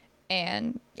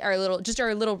and are a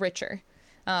little richer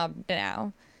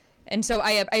now. And so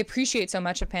I appreciate so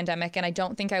much of Pandemic, and I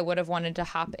don't think I would have wanted to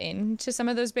hop into some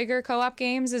of those bigger co-op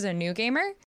games as a new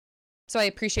gamer. So I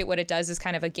appreciate what it does as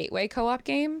kind of a gateway co-op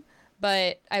game,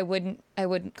 but I wouldn't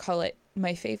call it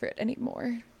my favorite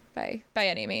anymore by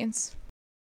any means.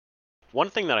 One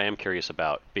thing that I am curious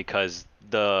about, because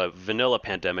the vanilla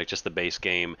Pandemic, just the base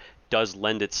game, does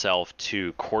lend itself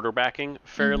to quarterbacking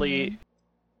fairly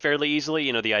fairly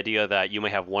easily. The idea that you may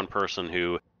have one person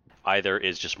who either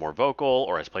is just more vocal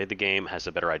or has played the game, has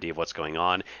a better idea of what's going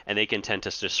on, and they can tend to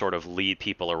just sort of lead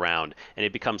people around. And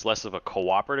it becomes less of a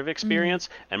cooperative experience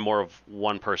and more of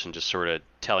one person just sort of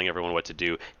telling everyone what to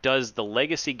do. Does the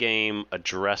Legacy game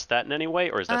address that in any way,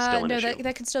 or is that still an issue? No,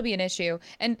 that could still be an issue.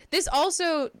 And this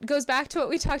also goes back to what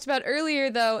we talked about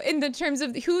earlier, though, in the terms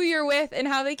of who you're with and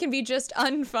how they can be just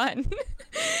unfun.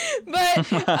 But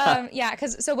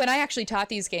because when I actually taught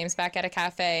these games back at a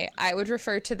cafe, I would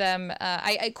refer to them,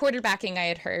 quarterbacking I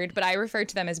had heard, but I referred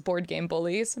to them as board game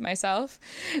bullies myself.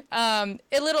 A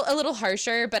little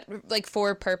harsher, but like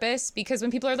for purpose, because when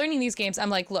people are learning these games,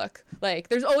 I'm like, look, like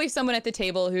there's always someone at the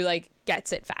table who like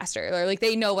gets it faster, or like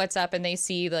they know what's up and they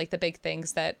see like the big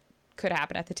things that could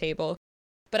happen at the table.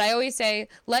 But I always say,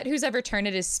 let who's ever turn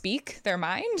it is speak their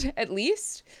mind, at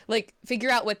least. Like, figure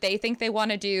out what they think they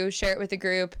want to do, share it with the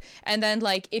group. And then,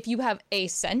 like, if you have a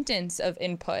sentence of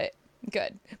input,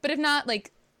 good. But if not,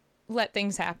 like, let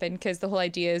things happen, because the whole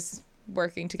idea is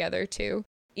working together, too.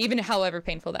 Even however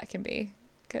painful that can be,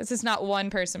 because it's not one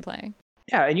person playing.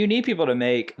 Yeah, and you need people to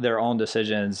make their own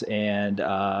decisions, and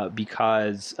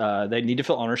because they need to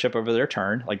feel ownership over their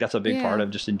turn. Like, that's a big part of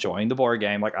just enjoying the board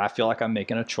game. Like, I feel like I'm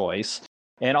making a choice.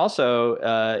 And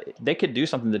also, they could do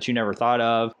something that you never thought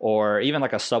of, or even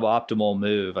like a suboptimal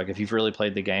move. Like if you've really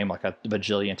played the game like a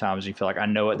bajillion times, you feel like, I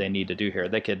know what they need to do here.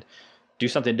 They could do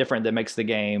something different that makes the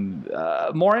game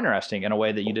more interesting in a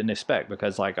way that you didn't expect,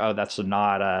 because like, oh, that's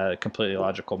not a completely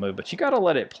logical move. But you got to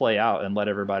let it play out and let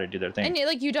everybody do their thing. And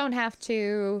like, you don't have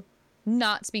to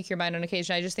not speak your mind on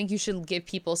occasion. I just think you should give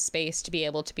people space to be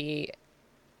able to be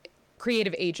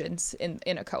creative agents in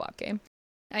a co-op game.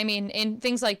 I mean, in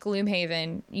things like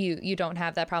Gloomhaven, you don't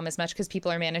have that problem as much because people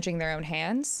are managing their own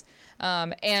hands.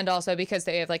 And also because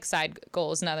they have like side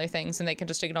goals and other things and they can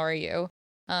just ignore you.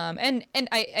 And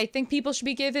I think people should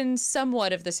be given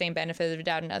somewhat of the same benefit of the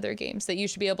doubt in other games, that you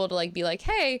should be able to like be like,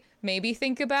 hey, maybe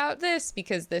think about this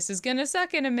because this is going to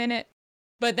suck in a minute.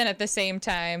 But then at the same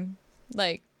time,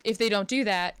 like if they don't do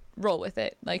that, roll with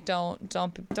it. Like don't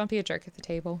be a jerk at the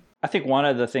table. I think one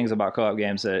of the things about co-op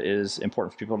games that is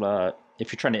important for people to,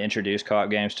 if you're trying to introduce co-op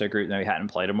games to a group that maybe hadn't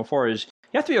played them before, is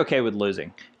you have to be okay with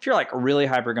losing. If you're like really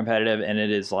hyper competitive and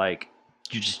it is like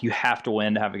you have to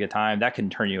win to have a good time, that can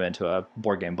turn you into a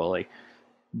board game bully.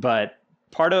 But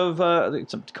part of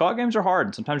some co-op games are hard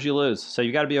and sometimes you lose. So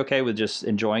you got to be okay with just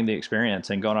enjoying the experience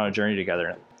and going on a journey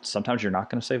together. Sometimes you're not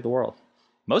going to save the world.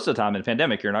 Most of the time in a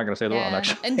pandemic, you're not going to save the world,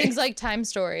 actually. And things like Time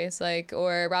Stories, like,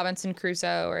 or Robinson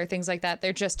Crusoe, or things like that,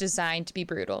 they're just designed to be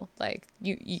brutal. Like,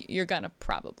 you're going to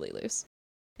probably lose.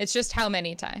 It's just how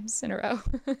many times in a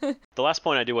row. The last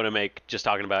point I do want to make, just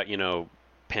talking about,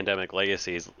 Pandemic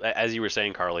Legacies, as you were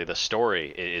saying, Carly, the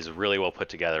story is really well put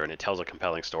together and it tells a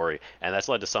compelling story. And that's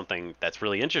led to something that's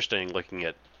really interesting looking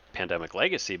at Pandemic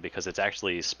Legacy, because it's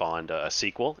actually spawned a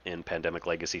sequel in Pandemic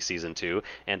Legacy Season 2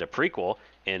 and a prequel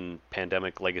in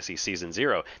Pandemic Legacy Season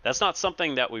 0. That's not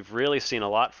something that we've really seen a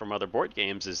lot from other board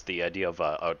games, is the idea of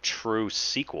a true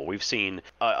sequel. We've seen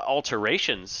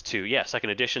alterations to, second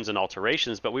editions and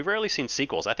alterations, but we've rarely seen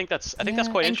sequels. I think that's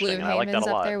quite interesting, and I like that a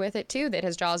lot. Up there with it too, that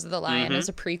has Jaws of the Lion as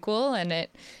a prequel, and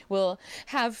it will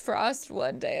have Frost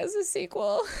one day as a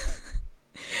sequel.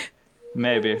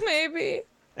 Maybe.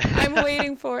 I'm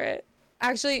waiting for it.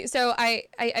 Actually, so I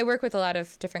work with a lot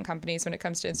of different companies when it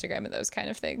comes to Instagram and those kind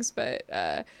of things, but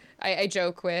I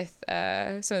joke with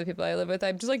some of the people I live with.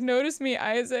 I'm just like, notice me,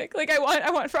 Isaac. Like, I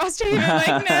want Frosthaven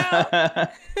like now.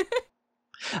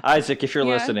 Isaac, if you're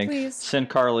listening, please send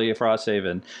Carly a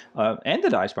Frosthaven. And the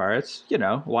Dice Pirates,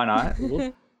 why not?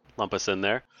 Lump us in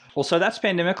there. Well, so that's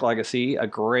Pandemic Legacy, a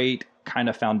great kind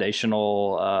of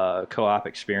foundational co-op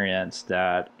experience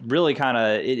that really kind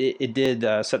of it did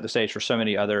set the stage for so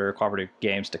many other cooperative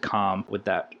games to come, with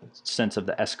that sense of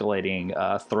the escalating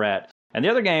threat. And the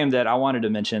other game that I wanted to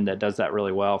mention that does that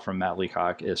really well from Matt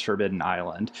Leacock is Forbidden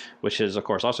Island, which has, of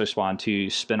course, also spawned two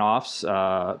spin-offs,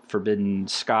 Forbidden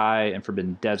Sky and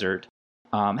Forbidden Desert.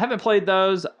 Haven't played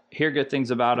those, hear good things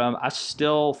about them. I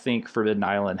still think Forbidden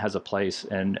Island has a place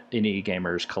in any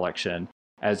gamer's collection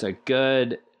as a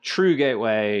good, true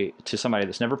gateway to somebody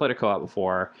that's never played a co-op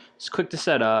before. It's quick to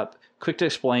set up, quick to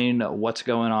explain what's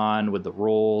going on with the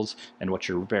rules and what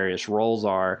your various roles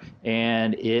are,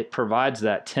 and it provides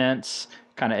that tense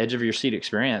kind of edge of your seat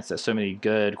experience that so many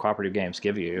good cooperative games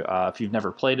give you. If you've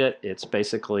never played it, it's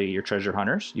basically you're treasure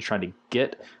hunters. You're trying to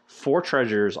get 4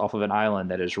 treasures off of an island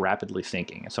that is rapidly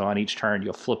sinking. And so on each turn,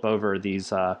 you'll flip over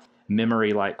these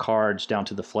memory-like cards down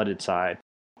to the flooded side.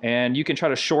 And you can try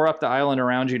to shore up the island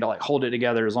around you to like hold it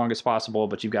together as long as possible,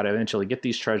 but you've got to eventually get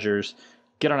these treasures,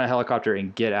 get on a helicopter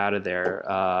and get out of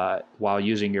there while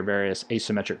using your various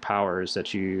asymmetric powers that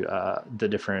the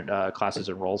different classes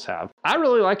and roles have. I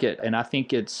really like it, and I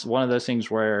think it's one of those things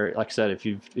where, like I said,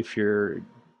 if your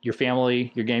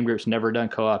family, your game group's never done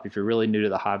co-op, if you're really new to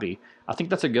the hobby, I think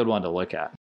that's a good one to look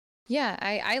at. Yeah,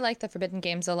 I like the Forbidden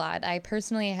games a lot. I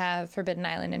personally have Forbidden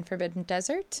Island and Forbidden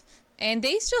Desert, and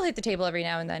they still hit the table every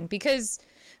now and then because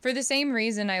for the same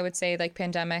reason I would say like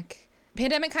Pandemic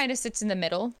kind of sits in the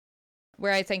middle,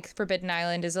 where I think Forbidden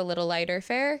Island is a little lighter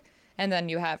fare, and then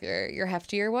you have your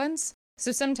heftier ones.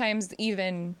 So sometimes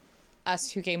even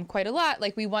us who game quite a lot,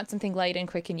 like we want something light and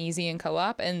quick and easy in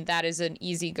co-op, and that is an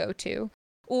easy go-to.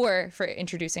 Or for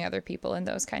introducing other people and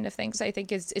those kind of things. I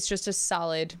think it's just a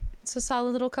solid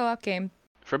little co-op game.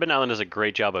 Forbidden Island does a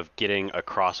great job of getting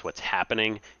across what's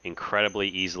happening incredibly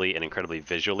easily and incredibly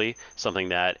visually, something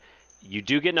that you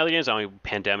do get in other games. I mean,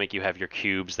 Pandemic, you have your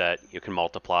cubes that you can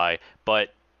multiply,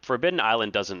 but Forbidden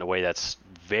Island does it in a way that's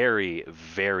very,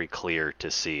 very clear to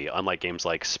see, unlike games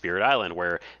like Spirit Island,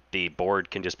 where the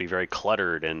board can just be very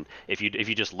cluttered, and if you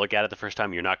just look at it the first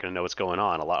time, you're not going to know what's going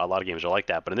on. A lot of games are like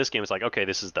that, but in this game, it's like, okay,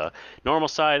 this is the normal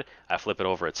side. I flip it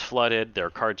over, it's flooded. There are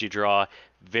cards you draw.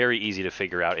 Very easy to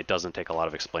figure out. It doesn't take a lot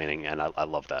of explaining, and I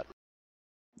love that.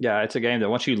 Yeah, it's a game that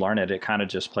once you learn it, it kind of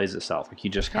just plays itself. Like you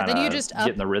just kind of get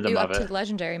in the rhythm of it. You up to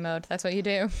legendary mode. That's what you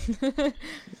do.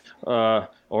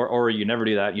 Or you never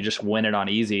do that. You just win it on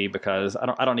easy because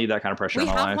I don't need that kind of pressure in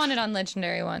my life. We have won it on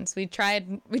legendary once. We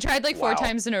tried like 4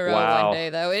 times in a row one day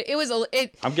though. It was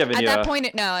I'm giving at you that point.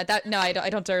 I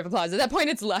don't deserve applause. At that point,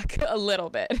 it's luck a little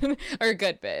bit or a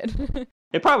good bit.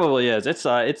 It probably is.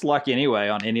 It's lucky anyway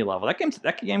on any level.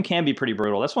 That game can be pretty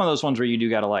brutal. That's one of those ones where you do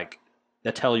got to like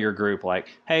tell your group like,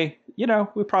 hey,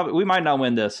 we might not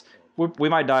win this. We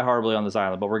might die horribly on this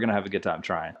island, but we're going to have a good time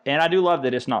trying. And I do love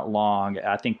that it's not long.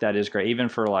 I think that is great, even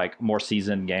for like more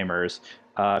seasoned gamers.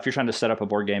 If you're trying to set up a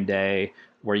board game day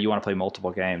where you want to play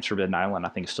multiple games, Forbidden Island, I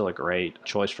think is still a great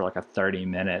choice for like a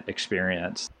 30-minute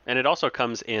experience. And it also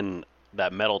comes in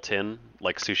that metal tin,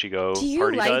 like Sushi Go Party does. Do you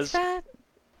like that?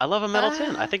 I love a metal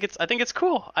tin. I think it's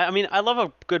cool. I mean, I love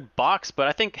a good box, but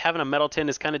I think having a metal tin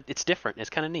is it's different. It's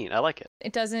kind of neat. I like it.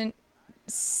 It doesn't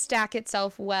stack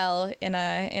itself well in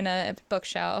a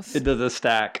bookshelf. It does a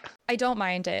stack. I don't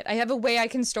mind it. I have a way I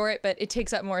can store it, but it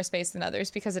takes up more space than others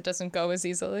because it doesn't go as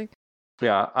easily.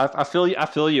 Yeah, I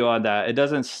feel you on that. It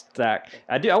doesn't stack.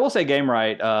 I will say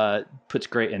Gamewright puts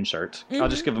great inserts. Mm-hmm. I'll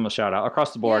just give them a shout out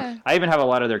across the board. Yeah. I even have a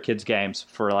lot of their kids games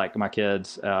for like my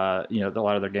kids. A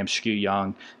lot of their games skew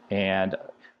young, and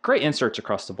great inserts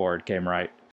across the board. Gamewright,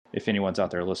 if anyone's out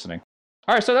there listening.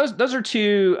 All right, so those are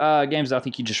 2 games that I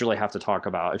think you just really have to talk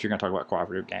about if you're going to talk about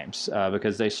cooperative games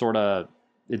because they sort of,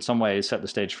 in some ways, set the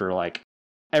stage for like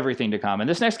everything to come. And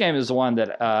this next game is the one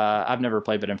that I've never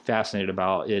played, but I'm fascinated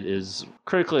about. It is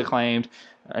critically acclaimed,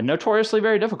 and notoriously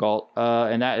very difficult,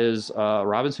 and that is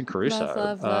Robinson Crusoe.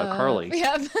 Love. Carly.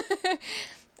 Yep.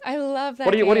 I love that.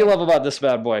 What do you love about this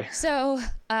bad boy? So,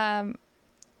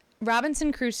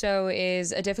 Robinson Crusoe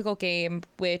is a difficult game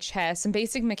which has some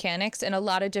basic mechanics and a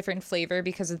lot of different flavor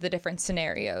because of the different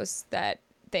scenarios that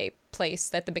they place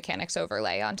that the mechanics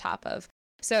overlay on top of.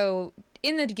 So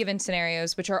in the given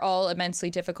scenarios, which are all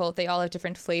immensely difficult, they all have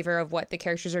different flavor of what the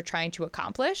characters are trying to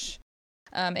accomplish.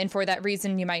 And for that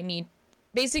reason,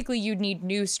 you'd need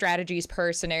new strategies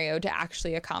per scenario to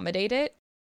actually accommodate it.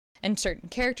 And certain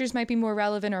characters might be more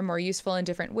relevant or more useful in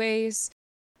different ways.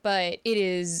 But it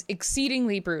is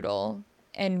exceedingly brutal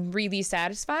and really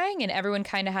satisfying, and everyone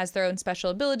kind of has their own special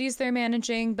abilities they're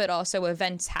managing, but also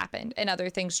events happen and other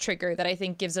things trigger that I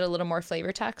think gives it a little more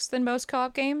flavor text than most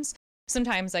co-op games.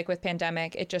 Sometimes, like with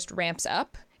Pandemic, it just ramps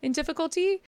up in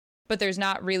difficulty, but there's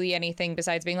not really anything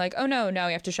besides being like, oh no, now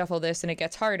we have to shuffle this and it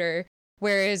gets harder.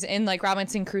 Whereas in like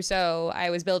Robinson Crusoe,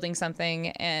 I was building something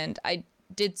and I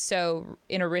did so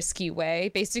in a risky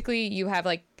way. Basically, you have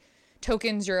like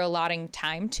tokens you're allotting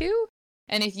time to,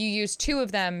 and if you use 2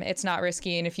 of them it's not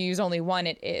risky, and if you use only 1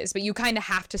 it is, but you kind of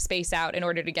have to space out in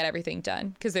order to get everything done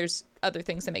because there's other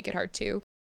things that make it hard too.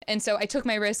 And so I took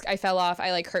my risk, I fell off,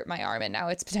 I like hurt my arm, and now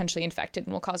it's potentially infected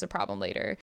and will cause a problem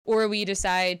later. Or we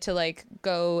decide to like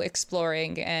go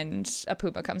exploring and a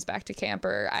puma comes back to camp,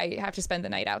 or I have to spend the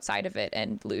night outside of it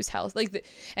and lose health,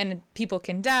 and people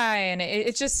can die, and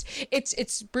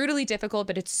it's brutally difficult,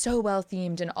 but it's so well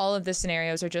themed, and all of the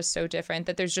scenarios are just so different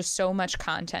that there's just so much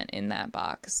content in that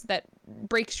box that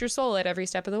breaks your soul at every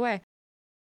step of the way.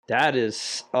 That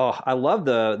is, I love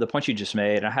the point you just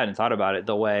made. I hadn't thought about it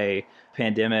the way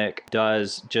Pandemic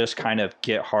does just kind of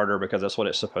get harder because that's what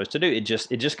it's supposed to do. It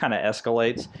just kind of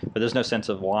escalates, but there's no sense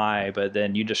of why. But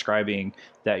then you describing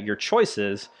that your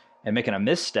choices and making a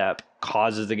misstep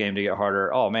causes the game to get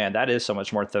harder. Oh man, that is so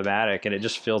much more thematic, and it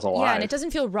just feels alive. Yeah, and it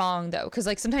doesn't feel wrong though, because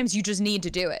like sometimes you just need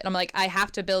to do it. I'm like, I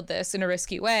have to build this in a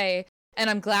risky way, and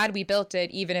I'm glad we built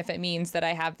it, even if it means that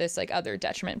I have this like other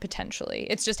detriment potentially.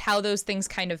 It's just how those things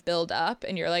kind of build up,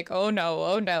 and you're like, oh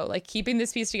no, like keeping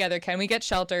this piece together. Can we get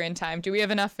shelter in time? Do we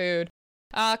have enough food?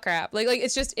 Ah, crap. Like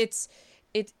it's just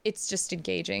it's just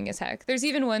engaging as heck. There's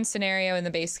even one scenario in the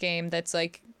base game that's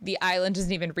like the island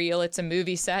isn't even real, it's a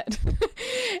movie set.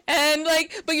 And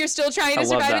like, but you're still trying to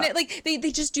survive in it. Like they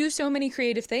just do so many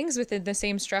creative things within the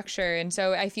same structure. And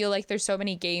so I feel like there's so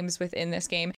many games within this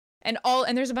game, and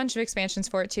there's a bunch of expansions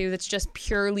for it too that's just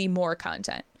purely more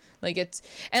content. Like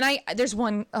there's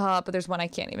one I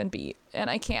can't even beat, and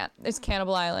I can't. It's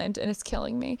Cannibal Island, and it's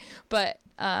killing me. But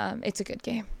it's a good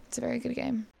game. It's a very good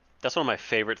game. That's one of my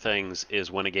favorite things,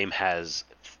 is when a game has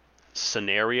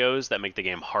scenarios that make the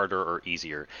game harder or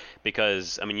easier.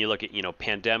 Because I mean, you look at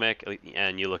Pandemic,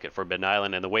 and you look at Forbidden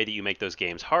Island, and the way that you make those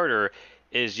games harder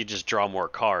is you just draw more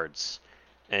cards,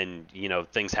 and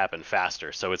things happen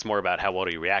faster. So it's more about how well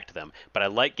do you react to them. But I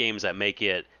like games that make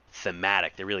it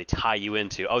thematic. They really tie you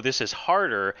into, oh, this is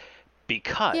harder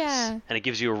because, and it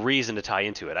gives you a reason to tie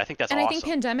into it. I think that's awesome. And I think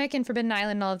Pandemic and Forbidden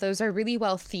Island and all of those are really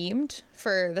well themed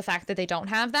for the fact that they don't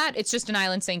have that. It's just an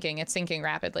island sinking. It's sinking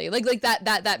rapidly. Like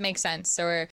that makes sense.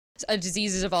 Or a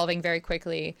disease is evolving very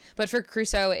quickly. But for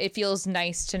Crusoe, it feels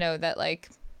nice to know that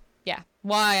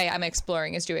why I'm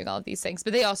exploring is doing all of these things.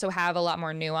 But they also have a lot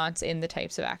more nuance in the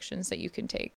types of actions that you can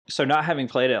take. So not having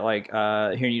played it, like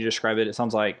hearing you describe it, it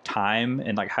sounds like time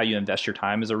and like how you invest your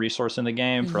time as a resource in the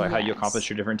game for like how you accomplish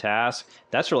your different tasks.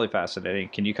 That's really fascinating.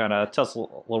 Can you kind of tell us a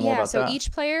little more about that? Yeah, so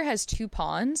each player has 2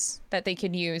 pawns that they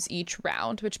can use each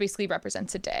round, which basically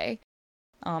represents a day.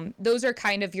 Those are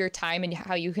kind of your time and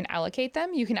how you can allocate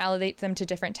them. You can allocate them to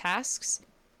different tasks.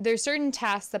 There's certain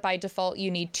tasks that by default you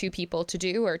need 2 people to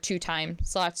do, or 2 time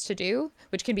slots to do,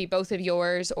 which can be both of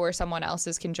yours or someone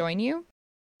else's can join you.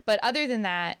 But other than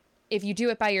that, if you do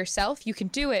it by yourself, you can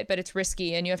do it, but it's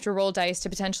risky and you have to roll dice to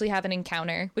potentially have an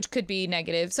encounter, which could be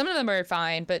negative. Some of them are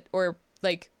fine, or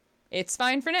like it's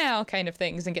fine for now kind of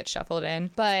things, and get shuffled in.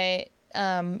 But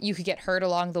you could get hurt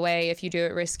along the way if you do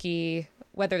it risky,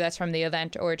 whether that's from the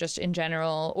event or just in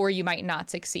general, or you might not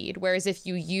succeed. Whereas if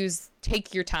you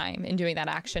take your time in doing that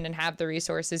action and have the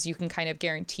resources, you can kind of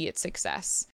guarantee its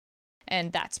success.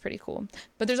 And that's pretty cool.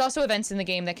 But there's also events in the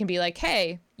game that can be like,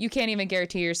 hey, you can't even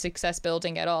guarantee your success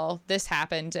building at all. This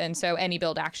happened, and so any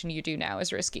build action you do now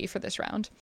is risky for this round.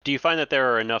 Do you find that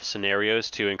there are enough scenarios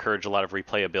to encourage a lot of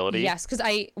replayability? Yes, because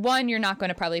you're not going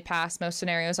to probably pass most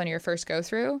scenarios on your first go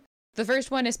through. The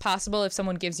first one is possible if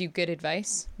someone gives you good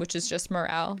advice, which is just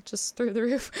morale, just through the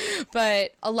roof.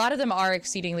 But a lot of them are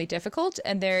exceedingly difficult,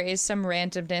 and there is some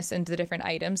randomness in the different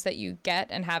items that you get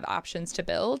and have options to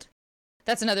build.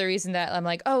 That's another reason that I'm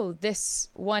like, oh, this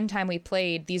one time we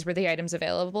played, these were the items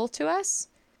available to us.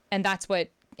 And that's what,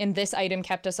 and this item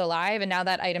kept us alive, and now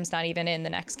that item's not even in the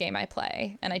next game I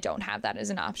play, and I don't have that as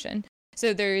an option.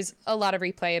 So there's a lot of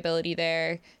replayability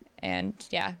there. And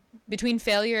yeah, between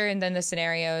failure and then the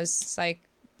scenarios, it's like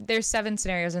there's 7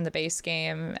 scenarios in the base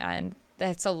game, and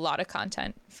that's a lot of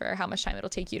content for how much time it'll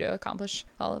take you to accomplish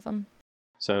all of them.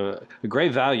 So a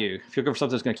great value. If you're looking for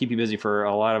something that's going to keep you busy for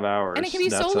a lot of hours. And it can be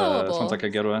soloable. Sounds like a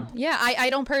good one. Yeah, I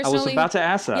don't personally... I was about to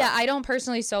ask that. Yeah, I don't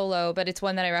personally solo, but it's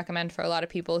one that I recommend for a lot of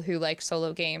people who like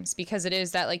solo games, because it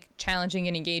is that like challenging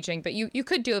and engaging, but you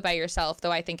could do it by yourself,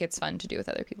 though I think it's fun to do with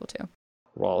other people too.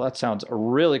 Well, that sounds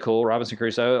really cool. Robinson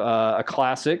Crusoe, a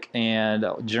classic, and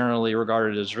generally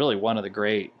regarded as really one of the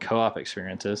great co-op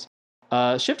experiences.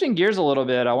 Shifting gears a little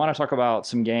bit, I want to talk about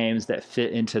some games that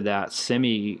fit into that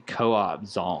semi-co-op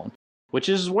zone, which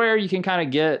is where you can kind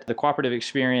of get the cooperative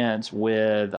experience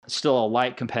with still a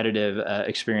light competitive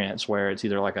experience where it's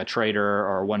either like a trader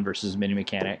or one versus mini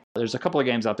mechanic. There's a couple of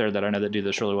games out there that I know that do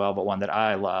this really well, but one that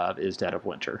I love is Dead of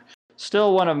Winter.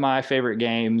 Still one of my favorite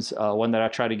games, one that I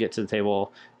try to get to the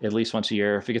table at least once a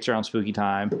year. If it gets around spooky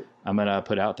time, I'm going to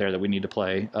put out there that we need to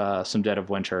play some Dead of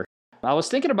Winter. I was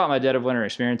thinking about my Dead of Winter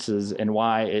experiences and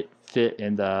why it fit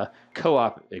in the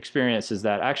co-op experience is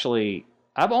that actually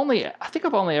I think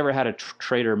I've only ever had a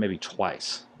trader maybe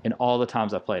twice in all the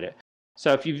times I've played it.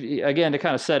 So if you, again, to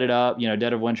kind of set it up,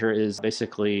 Dead of Winter is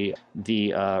basically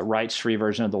the rights-free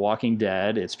version of The Walking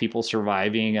Dead. It's people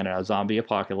surviving in a zombie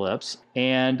apocalypse.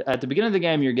 And at the beginning of the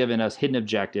game, you're given a hidden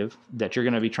objective that you're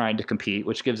going to be trying to compete,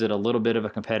 which gives it a little bit of a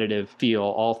competitive feel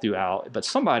all throughout. But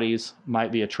somebody's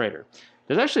might be a traitor.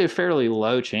 There's actually a fairly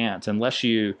low chance, unless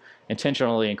you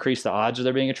intentionally increase the odds of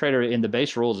there being a traitor. In the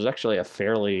base rules, there's actually a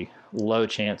fairly low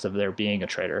chance of there being a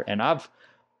traitor. And I've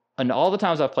And all the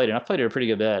times I've played it, and I've played it a pretty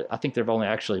good bit, I think there have only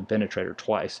actually been a trader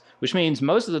twice, which means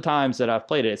most of the times that I've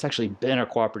played it, it's actually been a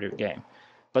cooperative game.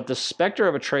 But the specter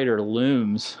of a traitor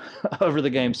looms over the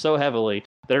game so heavily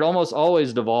that it almost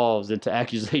always devolves into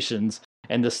accusations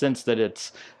and the sense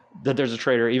that there's a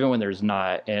traitor even when there's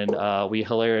not. And we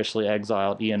hilariously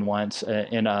exiled Ian once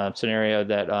in a scenario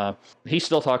that he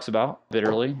still talks about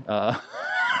bitterly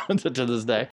to this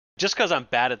day. Just because I'm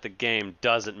bad at the game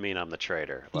doesn't mean I'm the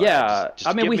traitor. Yeah, just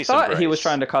I mean, we thought he was grace.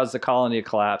 trying to cause the colony to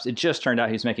collapse. It just turned out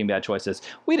he was making bad choices.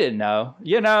 We didn't know.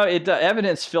 The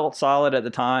evidence felt solid at the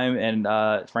time, and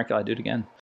frankly, I'd do it again.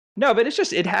 No, but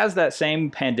it has that same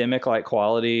pandemic-like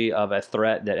quality of a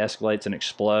threat that escalates and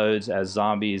explodes as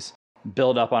zombies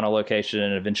build up on a location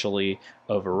and eventually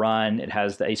overrun. It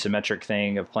has the asymmetric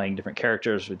thing of playing different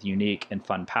characters with unique and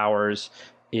fun powers.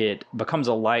 It becomes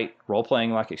a light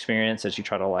role-playing like experience as you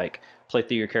try to play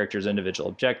through your character's individual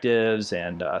objectives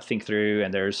and think through.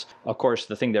 And there's, of course,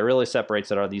 the thing that really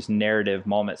separates it are these narrative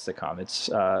moments that come. It's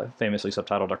famously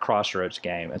subtitled a crossroads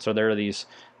game. And so there are these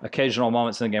occasional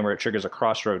moments in the game where it triggers a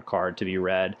crossroad card to be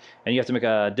read. And you have to make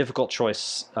a difficult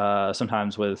choice,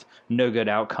 sometimes with no good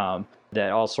outcome,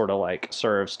 that all sort of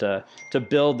serves to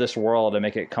build this world and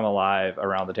make it come alive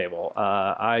around the table.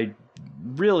 I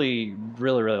really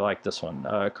like this one.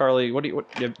 Carly,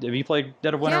 have you played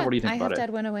Dead of Winter? Yeah, what do you think about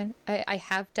it? I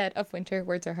have Dead of Winter.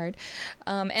 Words are hard.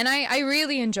 And I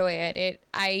really enjoy it.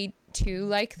 I too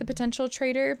like the potential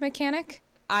traitor mechanic.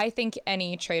 I think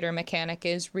any traitor mechanic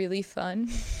is really fun,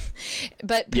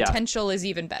 but potential is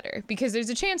even better because there's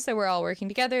a chance that we're all working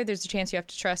together. There's a chance you have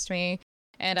to trust me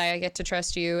and I get to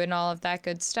trust you and all of that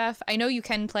good stuff. I know you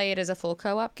can play it as a full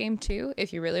co-op game too,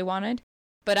 if you really wanted.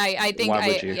 But I think I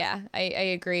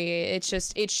agree. It's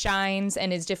just, it shines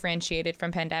and is differentiated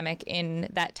from Pandemic in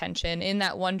that tension, in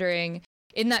that wondering,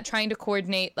 in that trying to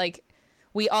coordinate,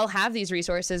 we all have these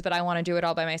resources, but I want to do it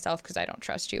all by myself because I don't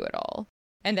trust you at all.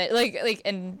 And that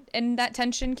and that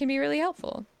tension can be really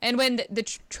helpful. And when the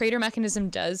traitor mechanism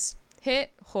does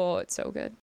hit, it's so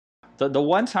good. The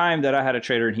one time that I had a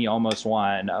traitor and he almost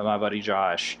won, my buddy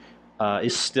Josh,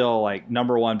 is still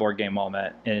number one board game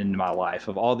moment in my life.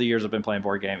 Of all the years I've been playing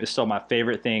board game, it's still my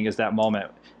favorite thing is that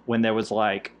moment when there was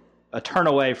a turn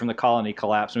away from the colony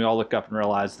collapse and we all look up and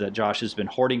realize that Josh has been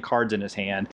hoarding cards in his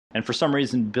hand and for some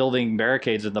reason building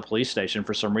barricades in the police station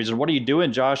for some reason. What are you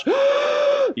doing, Josh?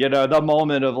 The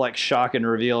moment of shock and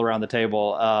reveal around the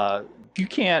table. You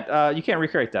can't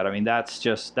recreate that. I mean,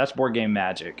 that's board game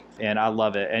magic, and I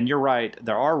love it. And you're right,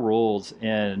 there are rules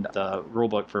in the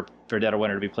rulebook for Dead of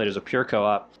Winter to be played as a pure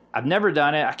co-op. I've never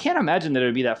done it. I can't imagine that it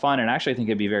would be that fun, and actually I think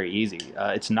it'd be very easy.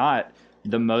 It's not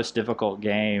the most difficult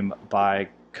game by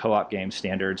co-op game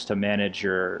standards to manage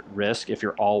your risk if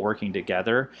you're all working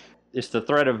together. It's the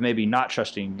threat of maybe not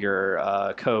trusting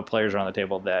your co-players around the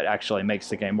table that actually makes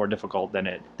the game more difficult than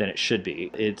it should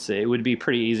be. It would be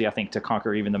pretty easy, I think, to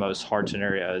conquer even the most hard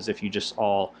scenarios if you just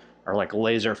all are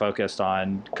laser focused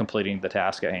on completing the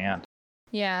task at hand.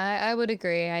 Yeah, I would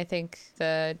agree. I think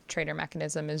the traitor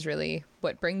mechanism is really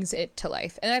what brings it to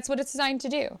life, and that's what it's designed to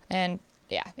do. And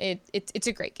yeah, it's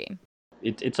a great game.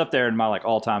 It's up there in my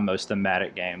all-time most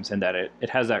thematic games, in that it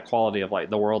has that quality of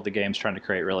the world the game's trying to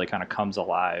create really kind of comes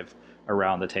alive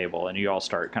around the table, and you all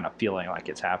start kind of feeling like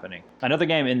it's happening. Another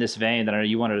game in this vein that I know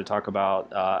you wanted to talk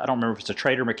about, I don't remember if it's a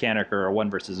traitor mechanic or a one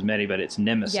versus many, but it's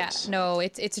Nemesis. Yeah, no,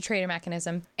 it's a traitor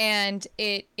mechanism, and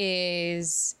it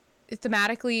is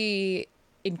thematically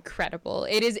incredible.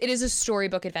 It is a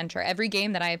storybook adventure. Every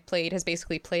game that I've played has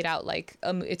basically played out like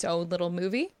its own little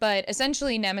movie. But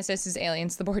essentially, Nemesis is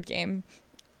Aliens, the board game.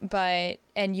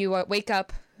 And you wake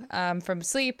up from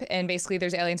sleep, and basically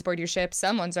there's aliens aboard your ship.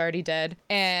 Someone's already dead,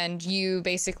 and you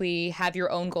basically have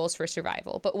your own goals for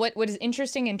survival. But what is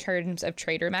interesting in terms of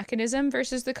traitor mechanism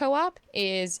versus the co-op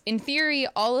is, in theory,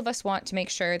 all of us want to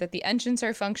make sure that the engines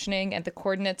are functioning and the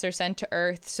coordinates are sent to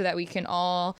Earth so that we can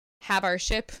all have our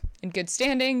ship in good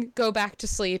standing, go back to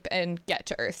sleep, and get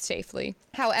to Earth safely.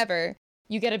 However,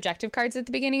 you get objective cards at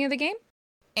the beginning of the game,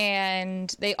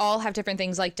 and they all have different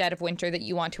things like Dead of Winter that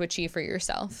you want to achieve for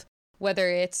yourself. Whether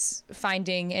it's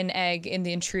finding an egg in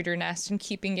the intruder nest and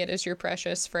keeping it as your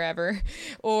precious forever,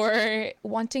 or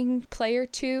wanting player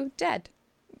 2 dead,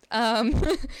 or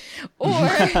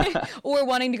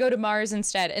wanting to go to Mars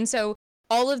instead. And so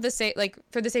all of the same,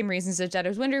 for the same reasons as Dead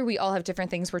of Winter, we all have different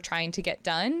things we're trying to get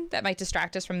done that might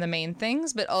distract us from the main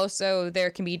things, but also there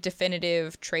can be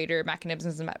definitive traitor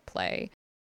mechanisms at play.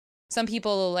 Some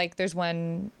people, there's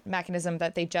one mechanism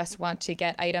that they just want to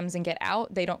get items and get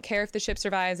out. They don't care if the ship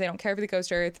survives. They don't care if it goes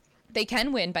to Earth. They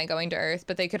can win by going to Earth,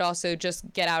 but they could also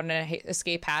just get out in an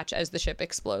escape hatch as the ship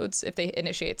explodes if they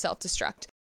initiate self-destruct.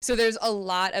 So there's a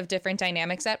lot of different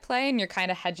dynamics at play, and you're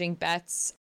kind of hedging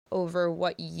bets over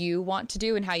what you want to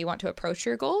do and how you want to approach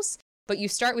your goals. But you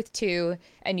start with 2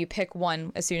 and you pick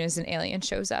 1 as soon as an alien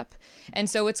shows up. And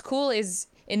so what's cool is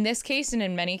in this case and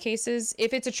in many cases,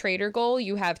 if it's a trader goal,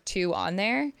 you have 2 on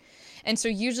there. And so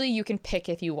usually you can pick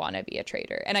if you want to be a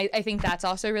trader. And I think that's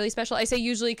also really special. I say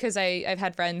usually because I've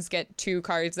had friends get 2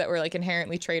 cards that were like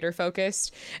inherently trader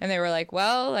focused. And they were like,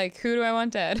 well, like, who do I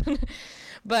want dead?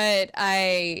 But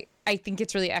I think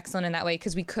it's really excellent in that way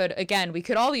because we could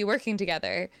all be working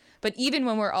together. But even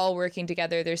when we're all working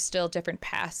together, there's still different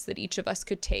paths that each of us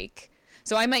could take.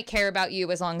 So I might care about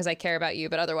you as long as I care about you,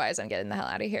 but otherwise I'm getting the hell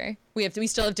out of here. We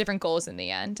still have different goals in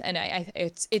the end, and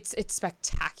it's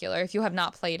spectacular. If you have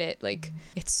not played it, like,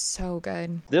 it's so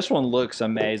good. This one looks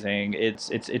amazing.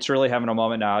 It's really having a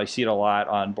moment now. You see it a lot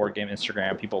on Board Game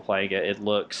Instagram, people playing it. It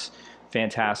looks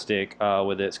fantastic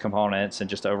with its components and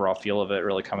just the overall feel of it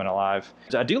really coming alive.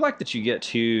 I do like that you get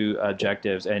 2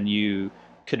 objectives and you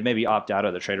could maybe opt out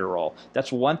of the trader role.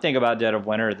 That's one thing about Dead of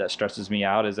Winter that stresses me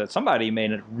out, is that somebody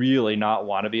may really not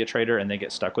want to be a trader and they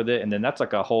get stuck with it, and then that's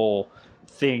like a whole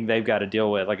thing they've got to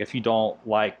deal with. Like, if you don't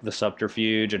like the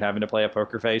subterfuge and having to play a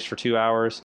poker face for 2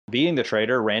 hours, being the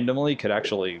trader randomly could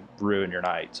actually ruin your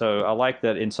night. So I like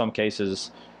that in some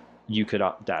cases you could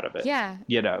opt out of it. Yeah.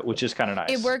 Which is kind of nice.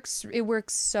 It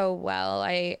works so well.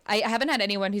 I haven't had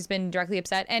anyone who's been directly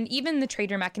upset. And even the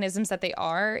trader mechanisms that they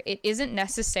are, it isn't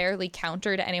necessarily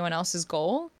counter to anyone else's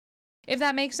goal, if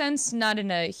that makes sense. Not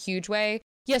in a huge way.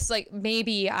 Yes, like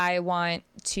maybe I want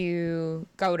to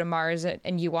go to Mars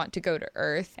and you want to go to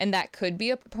Earth, and that could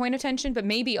be a point of tension, but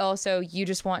maybe also you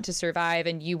just want to survive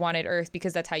and you wanted Earth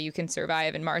because that's how you can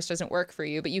survive and Mars doesn't work for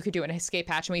you, but you could do an escape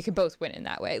hatch and we could both win in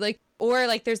that way. Like, or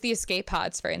like there's the escape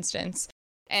pods, for instance,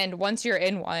 and once you're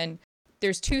in one,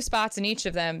 there's 2 spots in each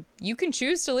of them. You can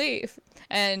choose to leave,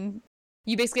 and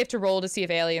you basically have to roll to see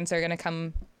if aliens are going to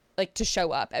come, like, to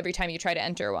show up every time you try to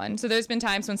enter one. So there's been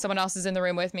times when someone else is in the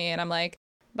room with me and I'm like,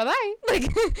 bye-bye,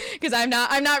 like, because I'm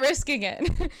not risking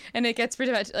it. And it gets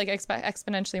pretty much like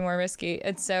exponentially more risky.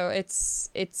 And so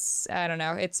it's I don't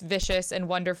know, it's vicious and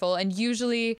wonderful. And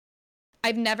usually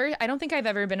I don't think I've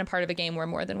ever been a part of a game where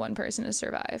more than one person has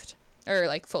survived, or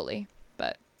like fully,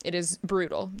 but it is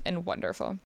brutal and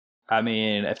wonderful. I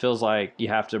mean, it feels like you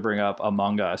have to bring up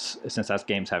Among Us, since that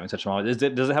game's having such a moment.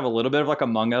 Does it have a little bit of like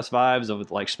Among Us vibes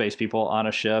of like space people on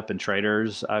a ship and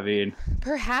traders? I mean,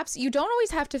 perhaps. You don't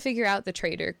always have to figure out the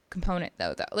trader component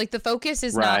though. Like, the focus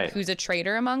is right. Not who's a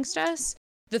traitor amongst us.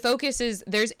 The focus is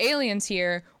there's aliens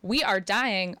here. We are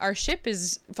dying. Our ship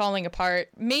is falling apart.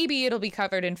 Maybe it'll be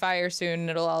covered in fire soon and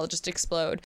it'll all just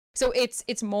explode. So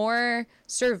it's more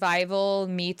survival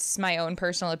meets my own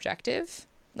personal objective.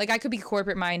 Like, I could be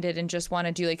corporate minded and just want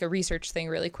to do like a research thing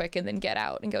really quick and then get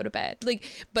out and go to bed. Like,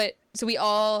 but so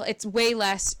it's way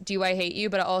less do I hate you,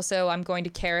 but also I'm going to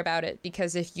care about it,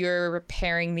 because if you're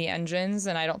repairing the engines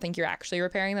and I don't think you're actually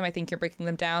repairing them, I think you're breaking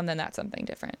them down, then that's something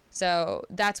different. So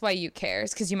that's why you care,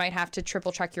 is because you might have to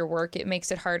triple check your work. It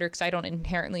makes it harder because I don't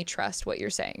inherently trust what you're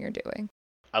saying you're doing.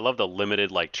 I love the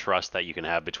limited like trust that you can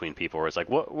have between people, where it's like,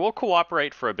 we'll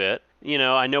cooperate for a bit. You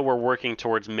know, I know we're working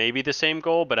towards maybe the same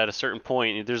goal, but at a certain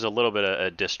point, there's a little bit of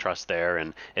a distrust there,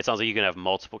 and it sounds like you can have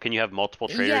multiple. Can you have multiple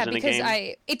traders in a game? Yeah,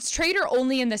 because it's trader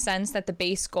only in the sense that the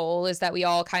base goal is that we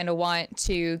all kind of want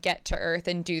to get to Earth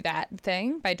and do that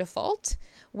thing by default.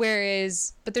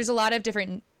 But there's a lot of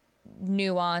different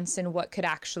nuance in what could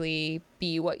actually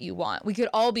be what you want. We could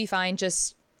all be fine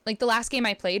just like the last game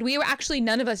I played,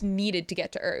 none of us needed to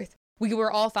get to Earth. We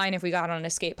were all fine if we got on an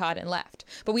escape pod and left.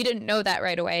 But we didn't know that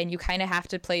right away, and you kind of have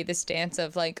to play this dance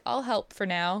of like, I'll help for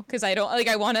now, because I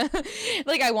want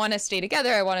to stay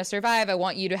together, I want to survive, I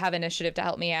want you to have initiative to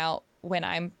help me out when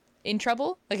I'm in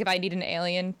trouble. Like, if I need an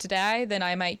alien to die, then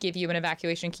I might give you an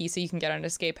evacuation key so you can get on an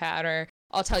escape pad, or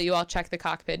I'll tell you I'll check the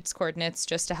cockpit's coordinates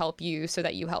just to help you so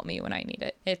that you help me when I need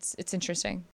it. It's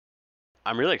interesting.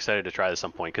 I'm really excited to try this at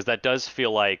some point, because that does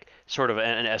feel like sort of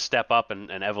a step up and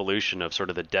an evolution of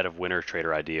sort of the Dead of Winter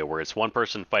trader idea, where it's one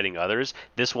person fighting others.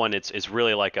 This one, it's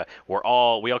really like we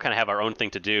all kind of have our own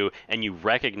thing to do, and you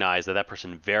recognize that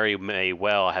person very may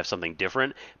well have something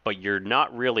different, but you're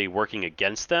not really working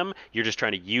against them. You're just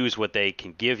trying to use what they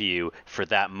can give you for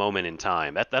that moment in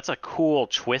time. That's a cool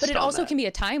twist. But it also can be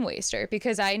a time waster,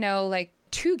 because I know, like,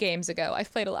 2 games ago, I've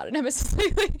played a lot of Nemesis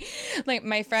lately. Like,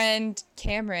 my friend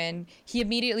Cameron, he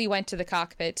immediately went to the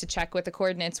cockpit to check what the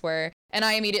coordinates were, and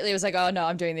I immediately was like, oh no,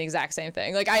 I'm doing the exact same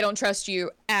thing. Like, I don't trust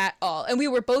you at all. And we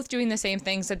were both doing the same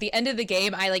things. At the end of the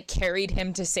game, I like carried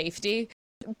him to safety,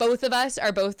 both of us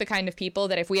are both the kind of people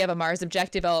that if we have a Mars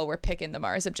objective, oh, we're picking the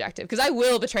Mars objective. Because I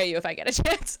will betray you if I get a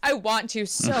chance. I want to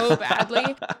so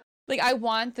badly. Like, I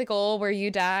want the goal where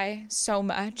you die so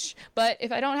much. But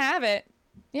if I don't have it,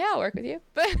 yeah, I'll work with you.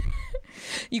 But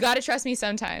you got to trust me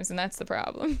sometimes, and that's the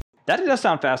problem. That does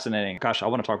sound fascinating. Gosh, I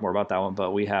want to talk more about that one,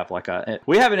 but we have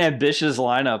an ambitious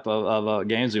lineup of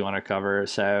games we want to cover.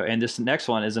 So, and this next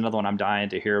one is another one I'm dying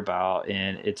to hear about,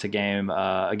 and it's a game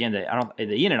again that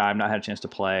Ian and I have not had a chance to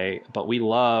play, but we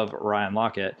love Ryan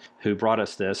Lockett, who brought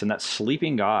us this, and that's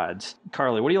Sleeping Gods.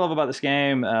 Carly, what do you love about this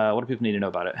game? What do people need to know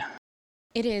about it?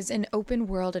 It is an open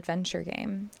world adventure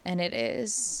game, and it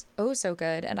is oh so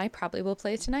good, and I probably will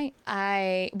play it tonight.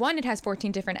 It has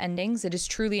 14 different endings. It is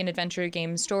truly an adventure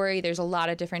game story. There's a lot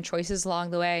of different choices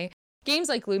along the way. Games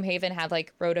like Gloomhaven have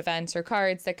like road events or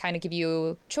cards that kind of give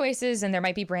you choices, and there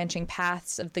might be branching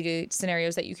paths of the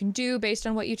scenarios that you can do based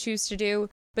on what you choose to do.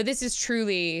 But this is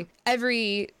truly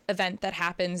every event that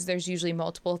happens, there's usually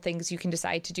multiple things you can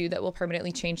decide to do that will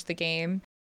permanently change the game.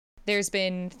 There's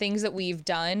been things that we've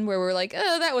done where we're like,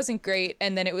 oh, that wasn't great.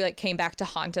 And then it like came back to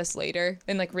haunt us later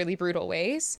in like really brutal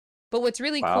ways. But what's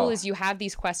really cool is you have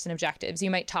these quests and objectives.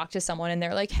 You might talk to someone and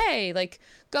they're like, hey, like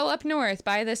go up north,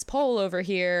 buy this pole over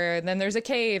here. And then there's a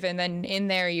cave. And then in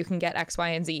there you can get X, Y,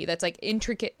 and Z. That's like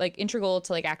integral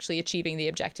to like actually achieving the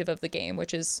objective of the game,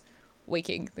 which is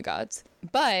waking the gods.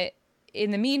 But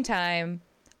in the meantime,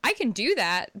 I can do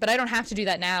that, but I don't have to do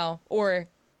that now or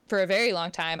for a very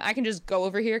long time. I can just go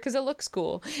over here because it looks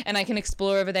cool, and I can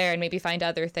explore over there and maybe find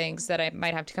other things that I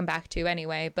might have to come back to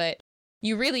anyway. But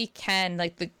you really can,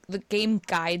 like, the game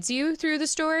guides you through the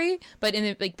story, but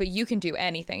but you can do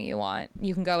anything you want.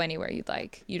 You can go anywhere you'd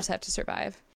like. You just have to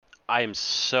survive. I am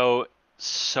so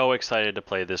excited to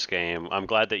play this game. I'm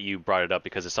glad that you brought it up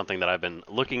because it's something that I've been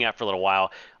looking at for a little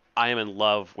while. I am in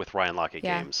love with Ryan Lockett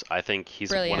games. I think he's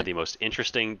one of the most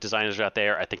interesting designers out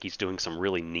there. I think he's doing some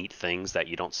really neat things that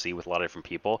you don't see with a lot of different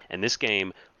people. And this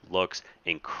game looks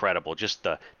incredible. Just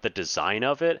the design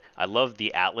of it. I love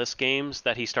the Atlas games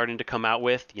that he's starting to come out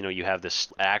with. You know, you have this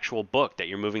actual book that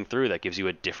you're moving through that gives you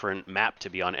a different map to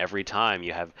be on every time.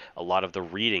 You have a lot of the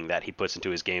reading that he puts into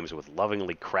his games with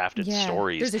lovingly crafted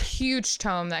stories. There's a huge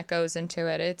tome that goes into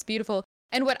it. It's beautiful.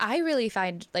 And what I really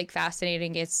find like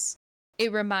fascinating is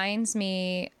it reminds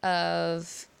me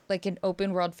of like an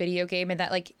open world video game, and that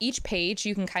like each page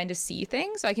you can kind of see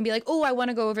things. So I can be like, oh, I want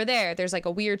to go over there. There's like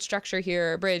a weird structure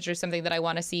here, or a bridge or something that I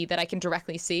want to see that I can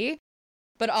directly see.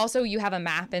 But also you have a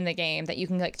map in the game that you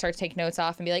can like start to take notes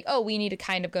off and be like, oh, we need to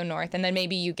kind of go north. And then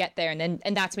maybe you get there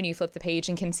and that's when you flip the page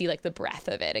and can see like the breadth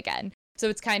of it again. So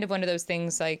it's kind of one of those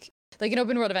things like an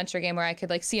open world adventure game where I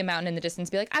could like see a mountain in the distance,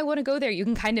 be like, I want to go there. You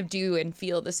can kind of do and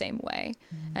feel the same way.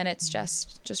 And it's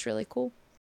just really cool.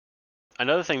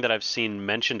 Another thing that I've seen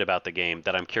mentioned about the game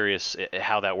that I'm curious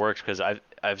how that works, because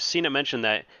I've seen it mentioned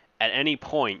that at any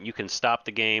point you can stop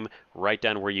the game, write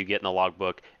down where you get in the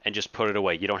logbook, and just put it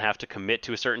away. You don't have to commit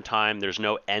to a certain time. There's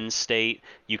no end state.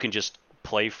 You can just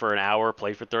play for an hour,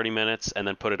 play for 30 minutes, and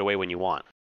then put it away when you want.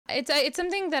 It's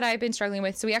something that I've been struggling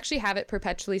with. So we actually have it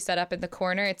perpetually set up in the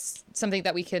corner. It's something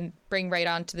that we can bring right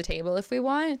onto the table if we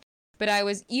want. But I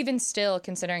was even still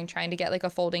considering trying to get like a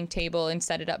folding table and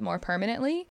set it up more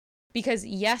permanently. Because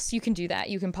yes, you can do that.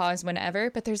 You can pause whenever,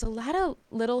 but there's a lot of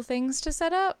little things to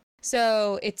set up.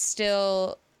 So it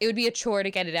would be a chore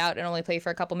to get it out and only play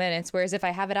for a couple minutes. Whereas if I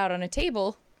have it out on a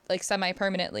table, like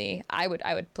semi-permanently, I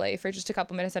would play for just a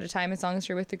couple minutes at a time as long as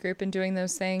you're with the group and doing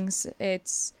those things.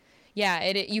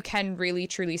 You can really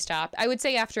truly stop. I would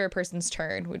say after a person's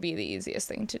turn would be the easiest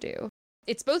thing to do.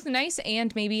 It's both nice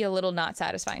and maybe a little not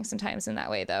satisfying sometimes in that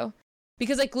way though.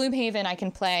 Because like Gloomhaven, I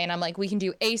can play and I'm like, we can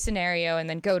do a scenario and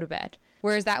then go to bed.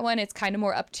 Whereas that one, it's kind of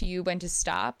more up to you when to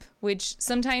stop, which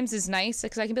sometimes is nice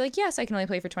because I can be like, yes, I can only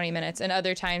play for 20 minutes. And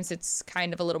other times it's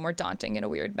kind of a little more daunting in a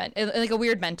weird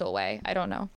mental way. I don't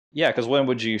know. Yeah, because when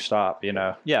would you stop, you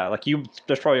know? Yeah, like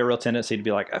there's probably a real tendency to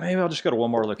be like, oh, maybe I'll just go to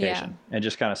one more location and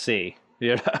just kind of see,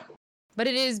 you know? But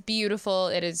it is beautiful.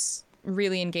 It is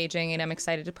really engaging, and I'm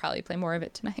excited to probably play more of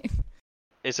it tonight.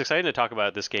 It's exciting to talk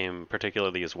about this game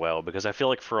particularly as well, because I feel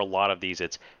like for a lot of these,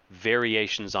 it's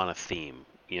variations on a theme.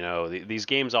 You know, these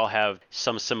games all have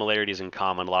some similarities in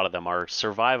common. A lot of them are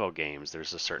survival games.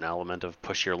 There's a certain element of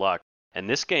push your luck. And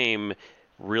this game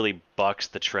really bucks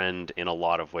the trend in a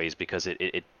lot of ways because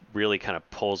it really kind of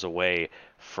pulls away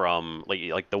from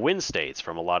like the win states,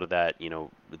 from a lot of that, you know,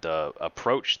 the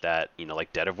approach that, you know,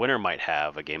 like Dead of Winter might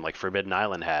have, a game like Forbidden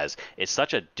Island has. It's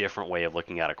such a different way of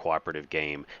looking at a cooperative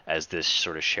game as this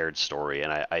sort of shared story.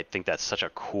 And I think that's such a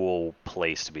cool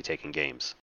place to be taking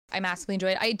games. I massively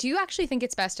enjoy it. I do actually think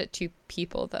it's best at 2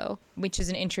 people though, which is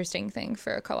an interesting thing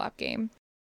for a co-op game.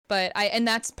 And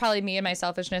that's probably me and my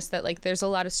selfishness, that like there's a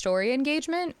lot of story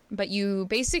engagement, but you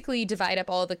basically divide up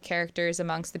all the characters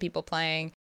amongst the people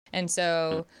playing. And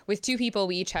so with 2 people,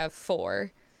 we each have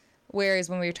 4. Whereas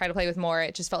when we tried to play with more,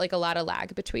 it just felt like a lot of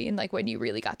lag between like when you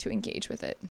really got to engage with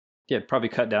it. Yeah, probably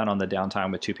cut down on the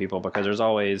downtime with 2 people, because there's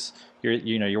always,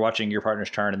 you're watching your partner's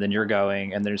turn and then you're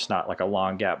going, and there's not like a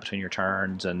long gap between your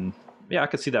turns. And yeah, I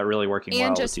could see that really working well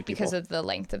with 2 people. And just because of the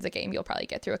length of the game, you'll probably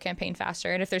get through a campaign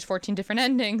faster. And if there's 14 different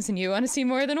endings and you want to see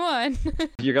more than one,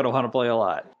 you're going to want to play a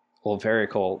lot. Well, very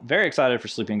cool. Very excited for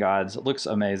Sleeping Gods. It looks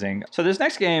amazing. So this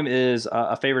next game is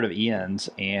a favorite of Ian's,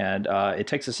 and it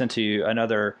takes us into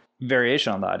another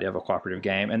variation on the idea of a cooperative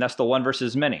game, and that's the one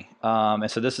versus many.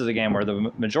 And so this is a game where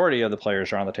the majority of the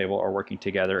players around the table are working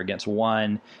together against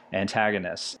one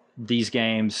antagonist. These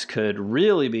games could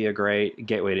really be a great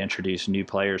gateway to introduce new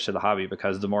players to the hobby,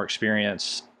 because the more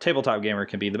experienced tabletop gamer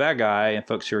can be the bad guy, and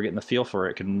folks who are getting the feel for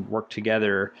it can work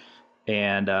together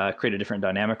and create a different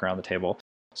dynamic around the table.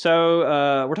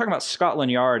 So we're talking about Scotland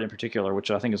Yard in particular,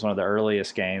 which I think is one of the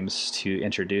earliest games to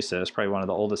introduce this. Probably one of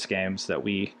the oldest games that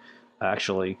we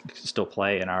actually still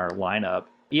play in our lineup.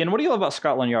 Ian, what do you love about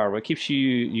Scotland Yard? What keeps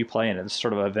you playing it? It's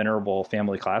sort of a venerable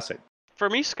family classic. For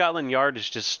me, Scotland Yard is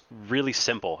just really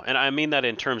simple. And I mean that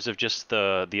in terms of just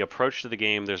the approach to the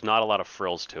game. There's not a lot of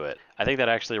frills to it. I think that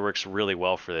actually works really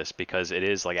well for this, because it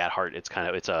is like at heart,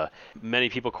 it's a many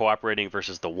people cooperating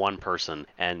versus the one person,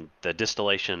 and the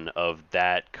distillation of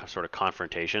that sort of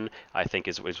confrontation, I think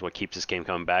is what keeps this game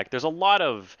coming back. There's a lot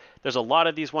of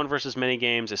these one versus many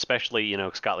games, especially,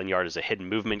 Scotland Yard is a hidden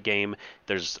movement game.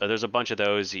 There's a bunch of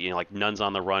those, like Nuns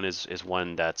on the Run is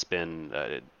one that's been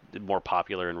more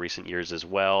popular in recent years as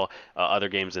well. Other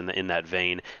games in that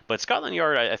vein, but Scotland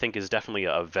Yard I think is definitely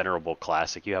a venerable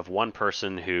classic. You have one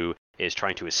person who is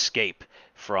trying to escape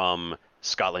from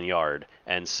Scotland Yard,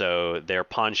 and so their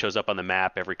pawn shows up on the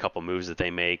map every couple moves that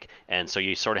they make, and so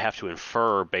you sort of have to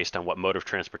infer based on what mode of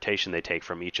transportation they take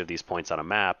from each of these points on a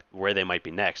map where they might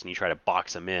be next, and you try to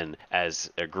box them in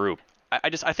as a group. I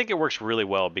think it works really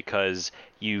well, because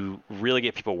you really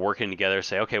get people working together.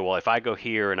 Say, okay, well, if I go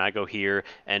here and I go here,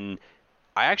 and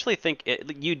I actually think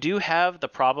you do have the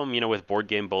problem, with board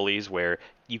game bullies, where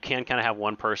you can kind of have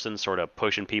one person sort of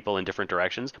pushing people in different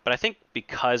directions. But I think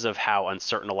because of how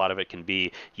uncertain a lot of it can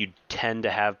be, you tend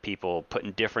to have people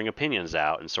putting differing opinions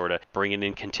out and sort of bringing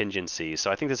in contingencies.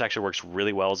 So I think this actually works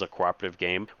really well as a cooperative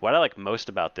game. What I like most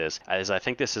about this is I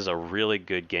think this is a really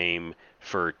good game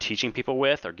for teaching people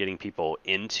with, or getting people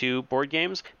into board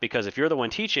games, because if you're the one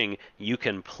teaching, you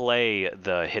can play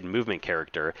the hidden movement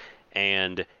character,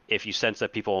 and if you sense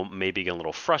that people may be getting a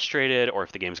little frustrated, or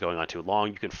if the game's going on too long,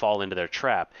 you can fall into their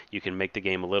trap. You can make the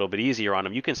game a little bit easier on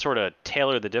them. You can sort of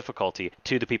tailor the difficulty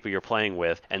to the people you're playing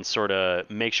with, and sort of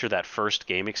make sure that first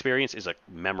game experience is a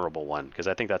memorable one, because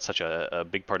I think that's such a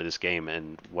big part of this game,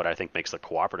 and what I think makes the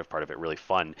cooperative part of it really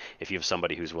fun, if you have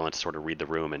somebody who's willing to sort of read the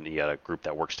room, and you got a group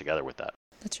that works together with that.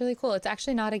 That's really cool. It's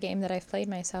actually not a game that I've played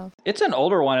myself. It's an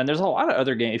older one, and there's a lot of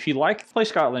other games. If you like to play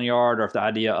Scotland Yard, or if the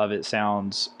idea of it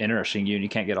sounds interesting to you and you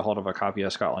can't get a hold of a copy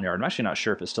of Scotland Yard, I'm actually not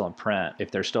sure if it's still in print, if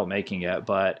they're still making it,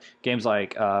 but games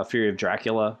like Fury of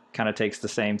Dracula kind of takes the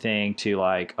same thing to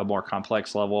like a more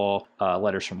complex level.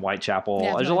 Letters from Whitechapel.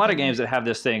 Yeah, there's a lot of games that have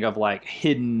this thing of like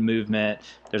hidden movement.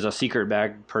 There's a secret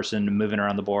bag person moving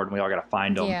around the board, and we all got to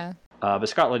find them. Yeah. But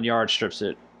Scotland Yard strips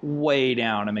it way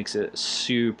down and makes it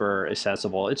super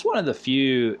accessible. It's one of the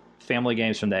few family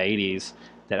games from the 80s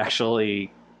that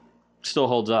actually still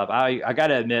holds up. I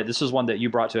gotta admit, this is one that you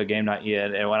brought to a game night,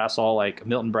 Ian, and when I saw like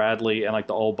Milton Bradley and like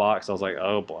the old box, I was like,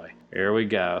 oh boy, here we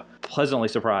go. Pleasantly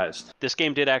surprised. This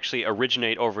game did actually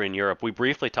originate over in Europe. We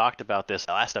briefly talked about this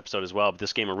last episode as well, but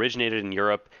this game originated in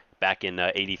Europe back in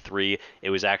 83. It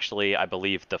was actually, I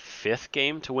believe, the 5th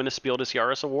game to win a Spiel des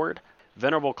Jahres award.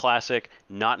 Venerable classic,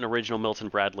 not an original Milton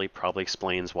Bradley, probably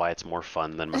explains why it's more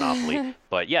fun than Monopoly.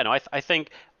 But yeah, no, I think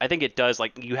it does.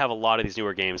 Like, you have a lot of these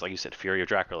newer games, like you said, Fury of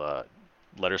Dracula,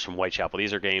 Letters from Whitechapel.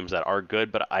 These are games that are good,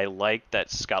 but I like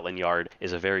that Scotland Yard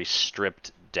is a very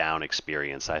stripped down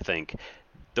experience. I think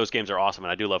those games are awesome,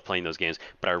 and I do love playing those games,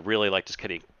 but I really like just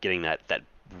getting that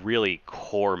really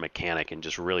core mechanic and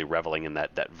just really reveling in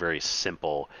that very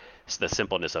simple, the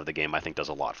simpleness of the game. I think does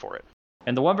a lot for it.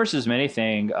 And the one versus many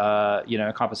thing,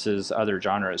 encompasses other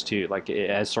genres too. Like it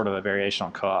has sort of a variation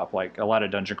on co-op. Like a lot of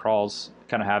dungeon crawls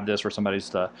kind of have this, where somebody's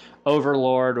the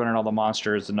overlord running all the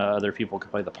monsters, and other people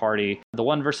can play the party. The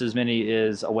one versus many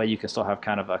is a way you can still have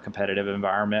kind of a competitive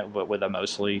environment, but with a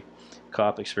mostly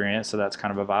co-op experience. So that's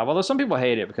kind of a vibe. Although some people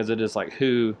hate it because it is like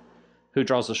who who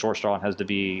draws the short straw and has to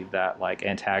be that like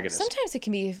antagonist. Sometimes it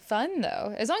can be fun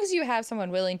though, as long as you have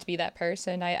someone willing to be that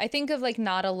person. I think of like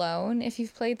Not Alone, if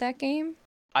you've played that game.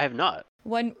 I have not.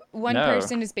 One No.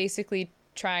 person is basically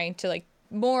trying to like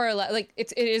more or less like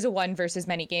it is a 1 versus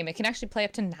many game. It can actually play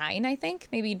up to 9, I think,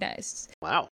 maybe 9.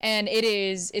 Wow. And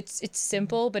it's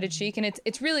simple, but it's chic, and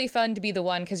it's really fun to be the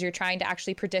one because you're trying to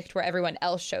actually predict where everyone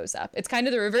else shows up. It's kind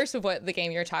of the reverse of what the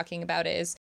game you're talking about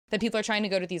is, that people are trying to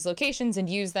go to these locations and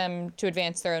use them to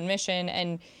advance their own mission,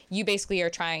 and you basically are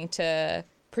trying to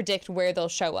predict where they'll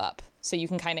show up so you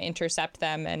can kind of intercept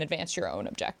them and advance your own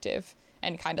objective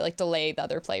and kind of like delay the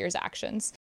other player's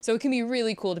actions. So it can be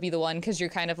really cool to be the one because you're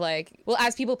kind of like, well,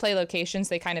 as people play locations,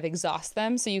 they kind of exhaust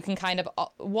them. So you can kind of,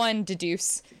 one,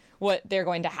 deduce what they're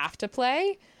going to have to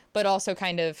play, but also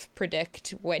kind of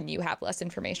predict when you have less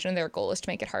information. Their goal is to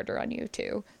make it harder on you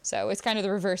too. So it's kind of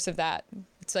the reverse of that.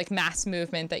 It's like mass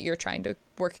movement that you're trying to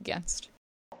work against.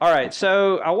 All right,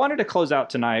 so I wanted to close out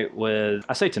tonight with,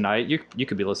 I say tonight, you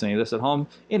could be listening to this at home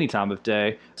any time of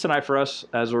day. It's tonight for us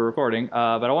as we're recording,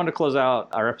 but I wanted to close out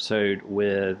our episode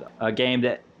with a game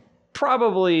that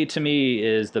probably to me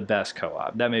is the best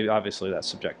co-op. That may be, obviously that's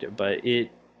subjective, but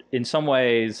it in some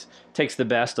ways takes the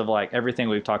best of like everything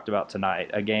we've talked about tonight.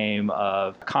 A game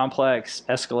of complex,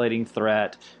 escalating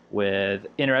threat with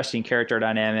interesting character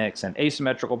dynamics and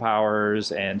asymmetrical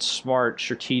powers and smart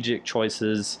strategic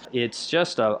choices. It's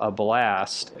just a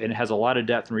blast, and it has a lot of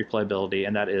depth and replayability,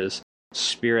 and that is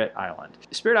Spirit Island.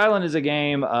 Spirit Island is a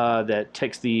game that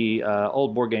takes the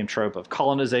old board game trope of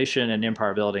colonization and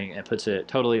empire building and puts it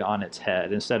totally on its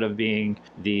head. Instead of being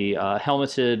the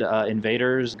helmeted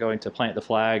invaders going to plant the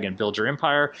flag and build your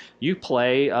empire, you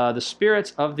play the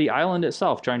spirits of the island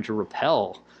itself trying to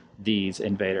repel these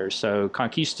invaders. So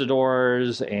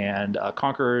conquistadors and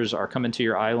conquerors are coming to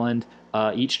your island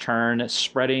each turn,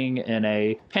 spreading in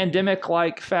a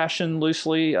pandemic-like fashion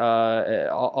loosely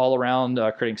all around,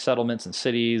 creating settlements and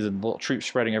cities and little troops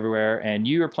spreading everywhere. And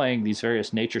you are playing these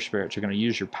various nature spirits. You're going to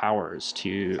use your powers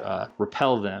to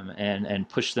repel them and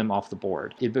push them off the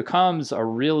board. It becomes a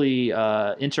really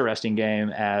interesting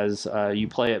game as you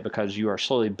play it because you are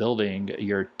slowly building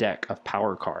your deck of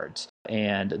power cards.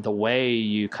 And the way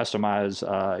you customize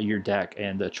your deck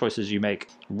and the choices you make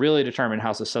really determine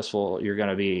how successful you're going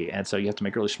to be. And so you have to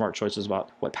make really smart choices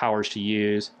about what powers to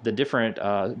use. The different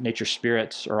nature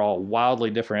spirits are all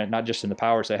wildly different, not just in the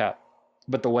powers they have,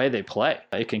 but the way they play.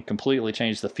 It can completely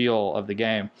change the feel of the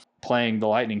game, playing the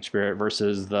lightning spirit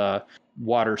versus the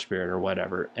water spirit or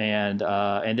whatever. And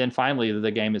then finally,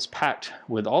 the game is packed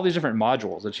with all these different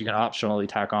modules that you can optionally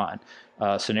tack on.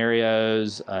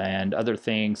 Scenarios and other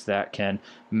things that can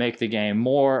make the game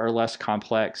more or less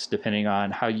complex depending on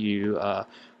how you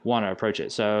want to approach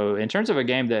it. So in terms of a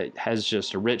game that has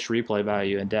just a rich replay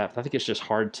value and depth, I think it's just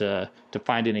hard to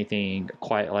find anything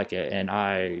quite like it, and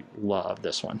I love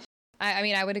this one. I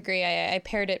mean, I would agree. I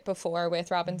paired it before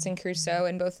with Robinson Crusoe,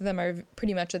 and both of them are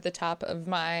pretty much at the top of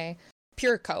my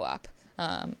pure co-op.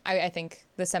 I think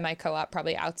the semi-co-op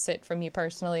probably outs it for me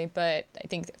personally, but I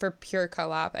think for pure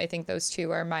co-op, I think those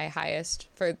two are my highest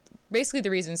for basically the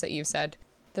reasons that you've said.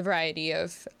 The variety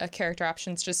of character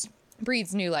options just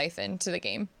breathes new life into the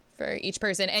game for each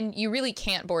person, and you really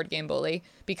can't board game bully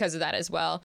because of that as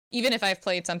well. Even if I've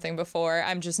played something before,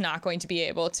 I'm just not going to be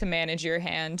able to manage your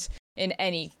hand in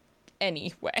any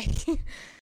way.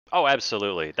 Oh,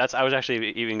 absolutely. I was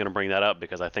actually even going to bring that up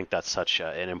because I think that's such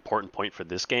an important point for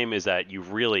this game is that you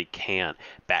really can't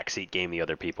backseat game the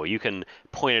other people. You can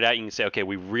point it out. You can say, okay,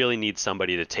 we really need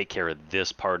somebody to take care of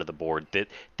this part of the board.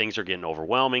 Things are getting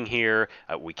overwhelming here.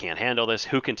 We can't handle this.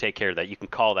 Who can take care of that? You can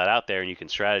call that out there and you can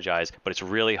strategize, but it's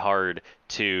really hard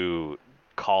to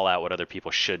call out what other people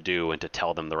should do and to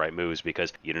tell them the right moves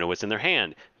because you don't know what's in their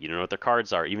hand. You don't know what their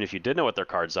cards are. Even if you did know what their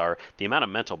cards are, the amount of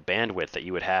mental bandwidth that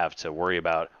you would have to worry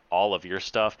about all of your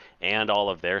stuff and all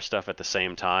of their stuff at the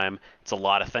same time, it's a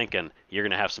lot of thinking. You're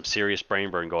going to have some serious brain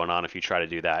burn going on if you try to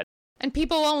do that. And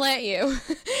people won't let you.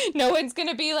 No one's going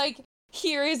to be like,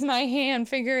 here is my hand,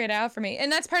 figure it out for me.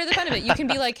 And that's part of the fun of it. You can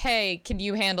be like, hey, can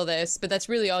you handle this? But that's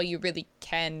really all you really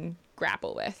can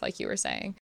grapple with, like you were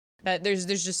saying. That there's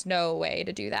just no way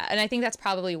to do that. And I think that's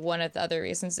probably one of the other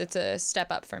reasons it's a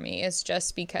step up for me is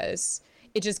just because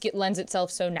it just lends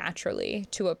itself so naturally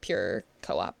to a pure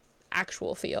co-op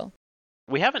actual feel.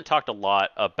 We haven't talked a lot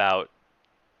about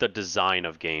the design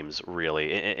of games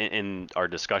really in our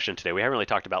discussion today. We haven't really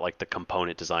talked about like the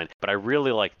component design, but I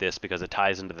really like this because it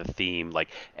ties into the theme. Like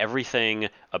everything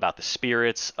about the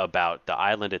spirits, about the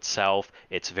island itself,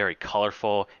 it's very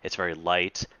colorful, it's very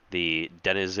light. The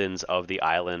denizens of the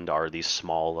island are these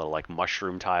small little like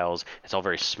mushroom tiles. It's all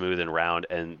very smooth and round,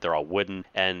 and they're all wooden.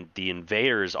 And the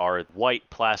invaders are white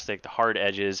plastic, the hard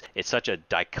edges. It's such a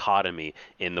dichotomy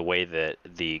in the way that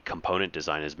the component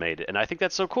design is made. And I think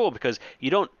that's so cool because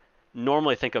you don't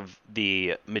normally think of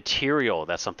the material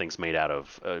that something's made out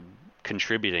of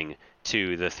contributing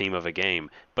to the theme of a game,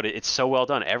 but it's so well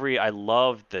done. I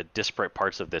love the disparate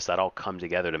parts of this that all come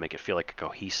together to make it feel like a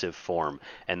cohesive form,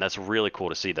 and that's really cool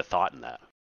to see the thought in that.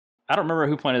 I don't remember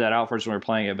who pointed that out first when we were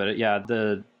playing it, but yeah,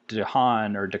 the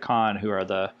Dahan, who are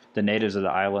the natives of the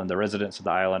island, the residents of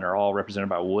the island, are all represented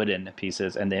by wooden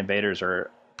pieces, and the invaders are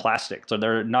plastic, so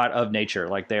they're not of nature,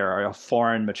 like they are a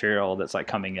foreign material that's like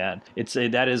coming in.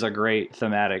 That is a great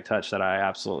thematic touch that I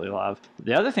absolutely love.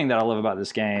 The other thing that I love about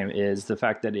this game is the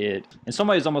fact that it, in some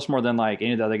ways, almost more than like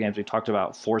any of the other games we talked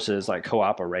about, forces like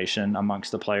cooperation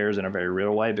amongst the players in a very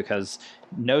real way, because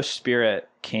no spirit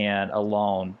can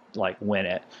alone like win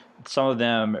it. Some of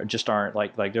them just aren't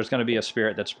like there's going to be a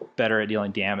spirit that's better at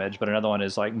dealing damage, but another one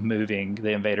is like moving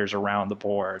the invaders around the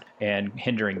board and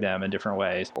hindering them in different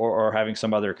ways, or having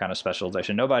some other kind of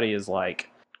specialization. Nobody is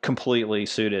like completely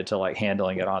suited to like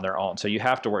handling it on their own, so you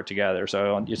have to work together.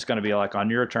 So it's going to be like, on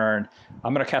your turn,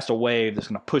 I'm going to cast a wave that's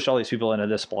going to push all these people into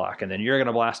this block, and then you're going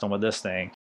to blast them with this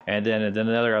thing. And then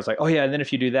the other guy's like, oh yeah, and then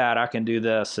if you do that, I can do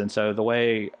this. And so the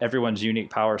way everyone's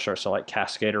unique power starts to like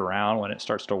cascade around when it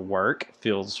starts to work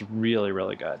feels really,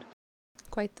 really good.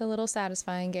 Quite the little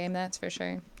satisfying game, that's for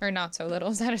sure. Or not so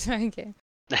little satisfying game.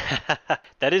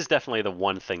 That is definitely the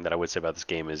one thing that I would say about this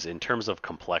game is in terms of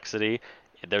complexity,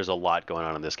 there's a lot going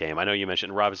on in this game. I know you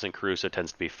mentioned Robinson Crusoe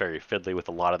tends to be very fiddly with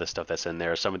a lot of the stuff that's in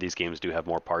there. Some of these games do have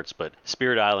more parts, but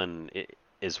Spirit Island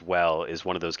as well is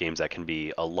one of those games that can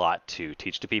be a lot to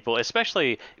teach to people,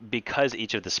 especially because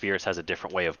each of the spirits has a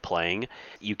different way of playing.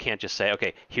 You can't just say,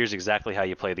 okay, here's exactly how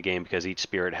you play the game, because each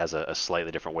spirit has a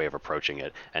slightly different way of approaching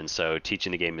it. And so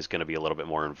teaching the game is going to be a little bit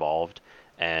more involved.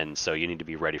 And so you need to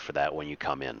be ready for that when you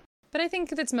come in. But I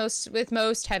think that's with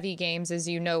most heavy games, is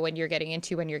when you're getting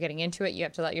into it, you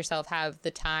have to let yourself have the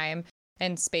time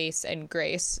and space and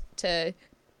grace to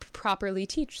properly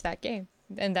teach that game.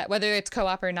 And that whether it's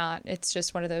co-op or not, it's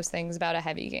just one of those things about a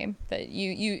heavy game that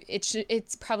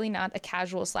it's probably not a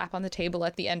casual slap on the table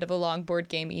at the end of a long board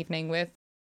game evening with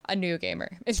a new gamer.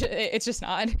 It's just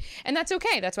not. And that's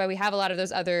okay. That's why we have a lot of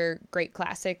those other great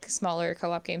classic smaller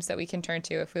co-op games that we can turn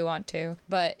to if we want to.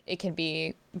 But it can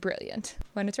be brilliant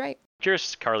when it's right.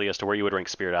 Curious, Carly, as to where you would rank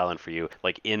Spirit Island for you,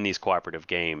 like in these cooperative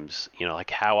games.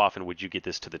 Like how often would you get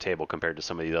this to the table compared to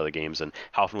some of these other games, and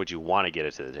how often would you want to get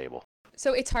it to the table?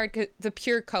 So it's hard, 'cause the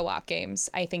pure co-op games,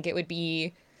 I think it would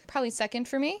be probably second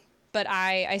for me. But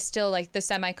I still like the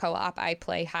semi-co-op I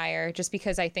play higher, just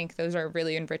because I think those are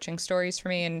really enriching stories for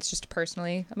me, and it's just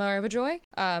personally more of a joy.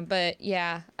 But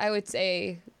yeah, I would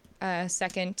say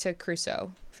second to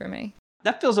Crusoe for me.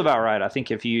 That feels about right. I think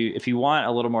if you want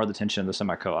a little more of the tension of the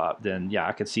semi-co-op, then yeah,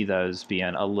 I could see those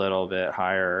being a little bit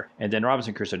higher. And then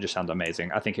Robinson Crusoe just sounds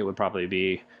amazing. I think it would probably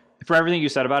be, for everything you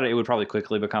said about it, it would probably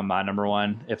quickly become my number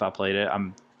one if I played it.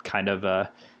 I'm kind of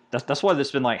that's why this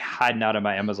has been like hiding out of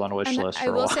my Amazon wish list for a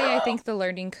while. I will say I think the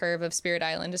learning curve of Spirit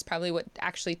Island is probably what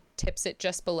actually tips it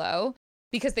just below,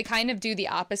 because they kind of do the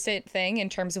opposite thing in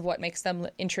terms of what makes them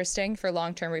interesting for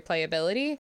long-term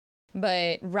replayability.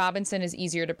 But Robinson is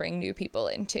easier to bring new people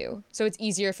into, so it's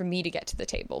easier for me to get to the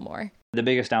table more. The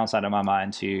biggest downside in my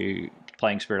mind to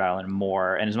playing Spirit Island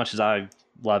more, and as much as I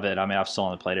love it, I mean, I've still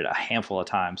only played it a handful of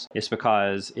times, it's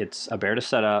because it's a bear to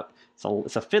set up.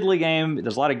 It's a fiddly game.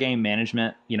 There's a lot of game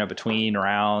management, between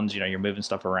rounds. You're moving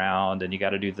stuff around, and you got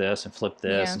to do this and flip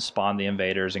this and spawn the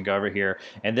invaders and go over here.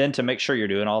 And then to make sure you're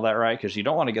doing all that right, because you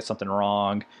don't want to get something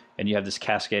wrong, and you have this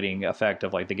cascading effect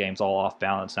of like the game's all off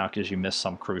balance now because you missed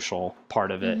some crucial part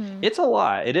of it. Mm-hmm. It's a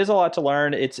lot. It is a lot to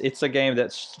learn. It's a game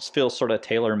that feels sort of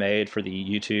tailor-made for the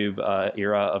YouTube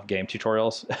era of game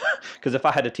tutorials. Because if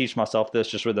I had to teach myself this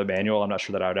just with a manual, I'm not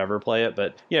sure that I would ever play it.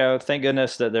 But thank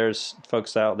goodness that there's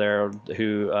folks out there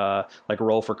who like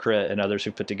Roll for Crit and others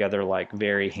who put together like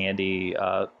very handy,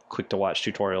 quick to watch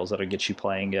tutorials that'll get you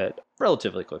playing it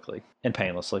relatively quickly and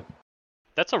painlessly.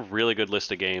 That's a really good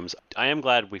list of games. I am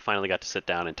glad we finally got to sit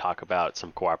down and talk about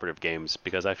some cooperative games,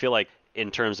 because I feel like in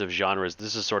terms of genres,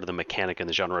 this is sort of the mechanic in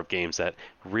the genre of games that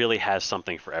really has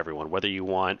something for everyone. Whether you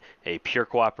want a pure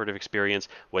cooperative experience,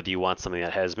 whether you want something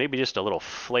that has maybe just a little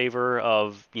flavor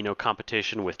of,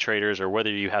 competition with traders, or whether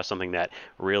you have something that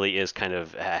really is kind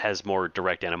of has more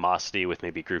direct animosity with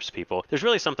maybe groups of people. There's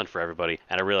really something for everybody,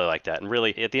 and I really like that. And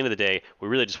really, at the end of the day, we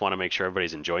really just want to make sure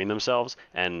everybody's enjoying themselves,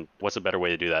 and what's a better way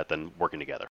to do that than working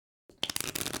together?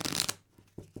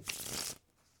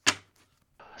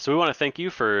 So we want to thank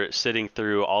you for sitting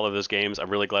through all of those games.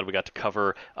 I'm really glad we got to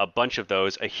cover a bunch of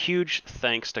those. A huge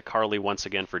thanks to Carly once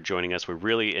again for joining us. We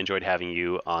really enjoyed having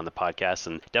you on the podcast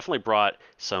and definitely brought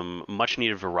some much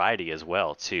needed variety as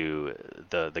well to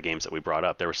the games that we brought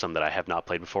up. There were some that I have not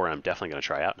played before and I'm definitely going to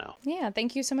try out now. Yeah,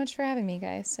 thank you so much for having me,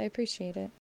 guys. I appreciate it.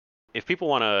 If people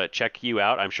want to check you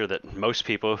out, I'm sure that most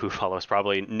people who follow us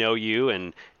probably know you,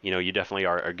 and you definitely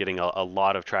are getting a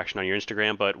lot of traction on your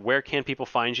Instagram. But where can people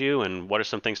find you, and what are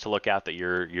some things to look at that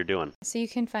you're doing? So you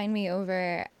can find me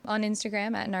over on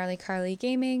Instagram at Gnarly Carly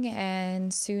Gaming,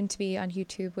 and soon to be on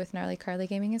YouTube with Gnarly Carly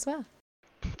Gaming as well.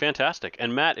 Fantastic.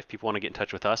 And Matt, if people want to get in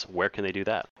touch with us, where can they do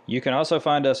that? You can also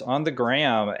find us on the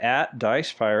gram at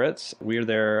Dice Pirates. We're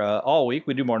there all week.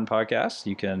 We do more than podcasts.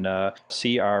 You can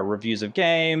see our reviews of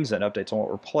games and updates on what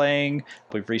we're playing.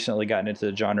 We've recently gotten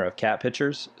into the genre of cat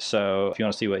pictures. So if you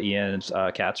want to see what Ian's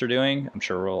cats are doing, I'm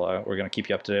sure we're going to keep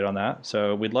you up to date on that.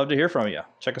 So we'd love to hear from you.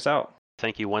 Check us out.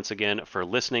 Thank you once again for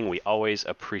listening. We always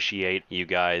appreciate you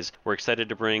guys. We're excited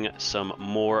to bring some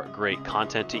more great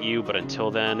content to you, but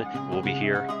until then, we'll be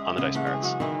here on the Dice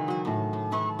Pirates.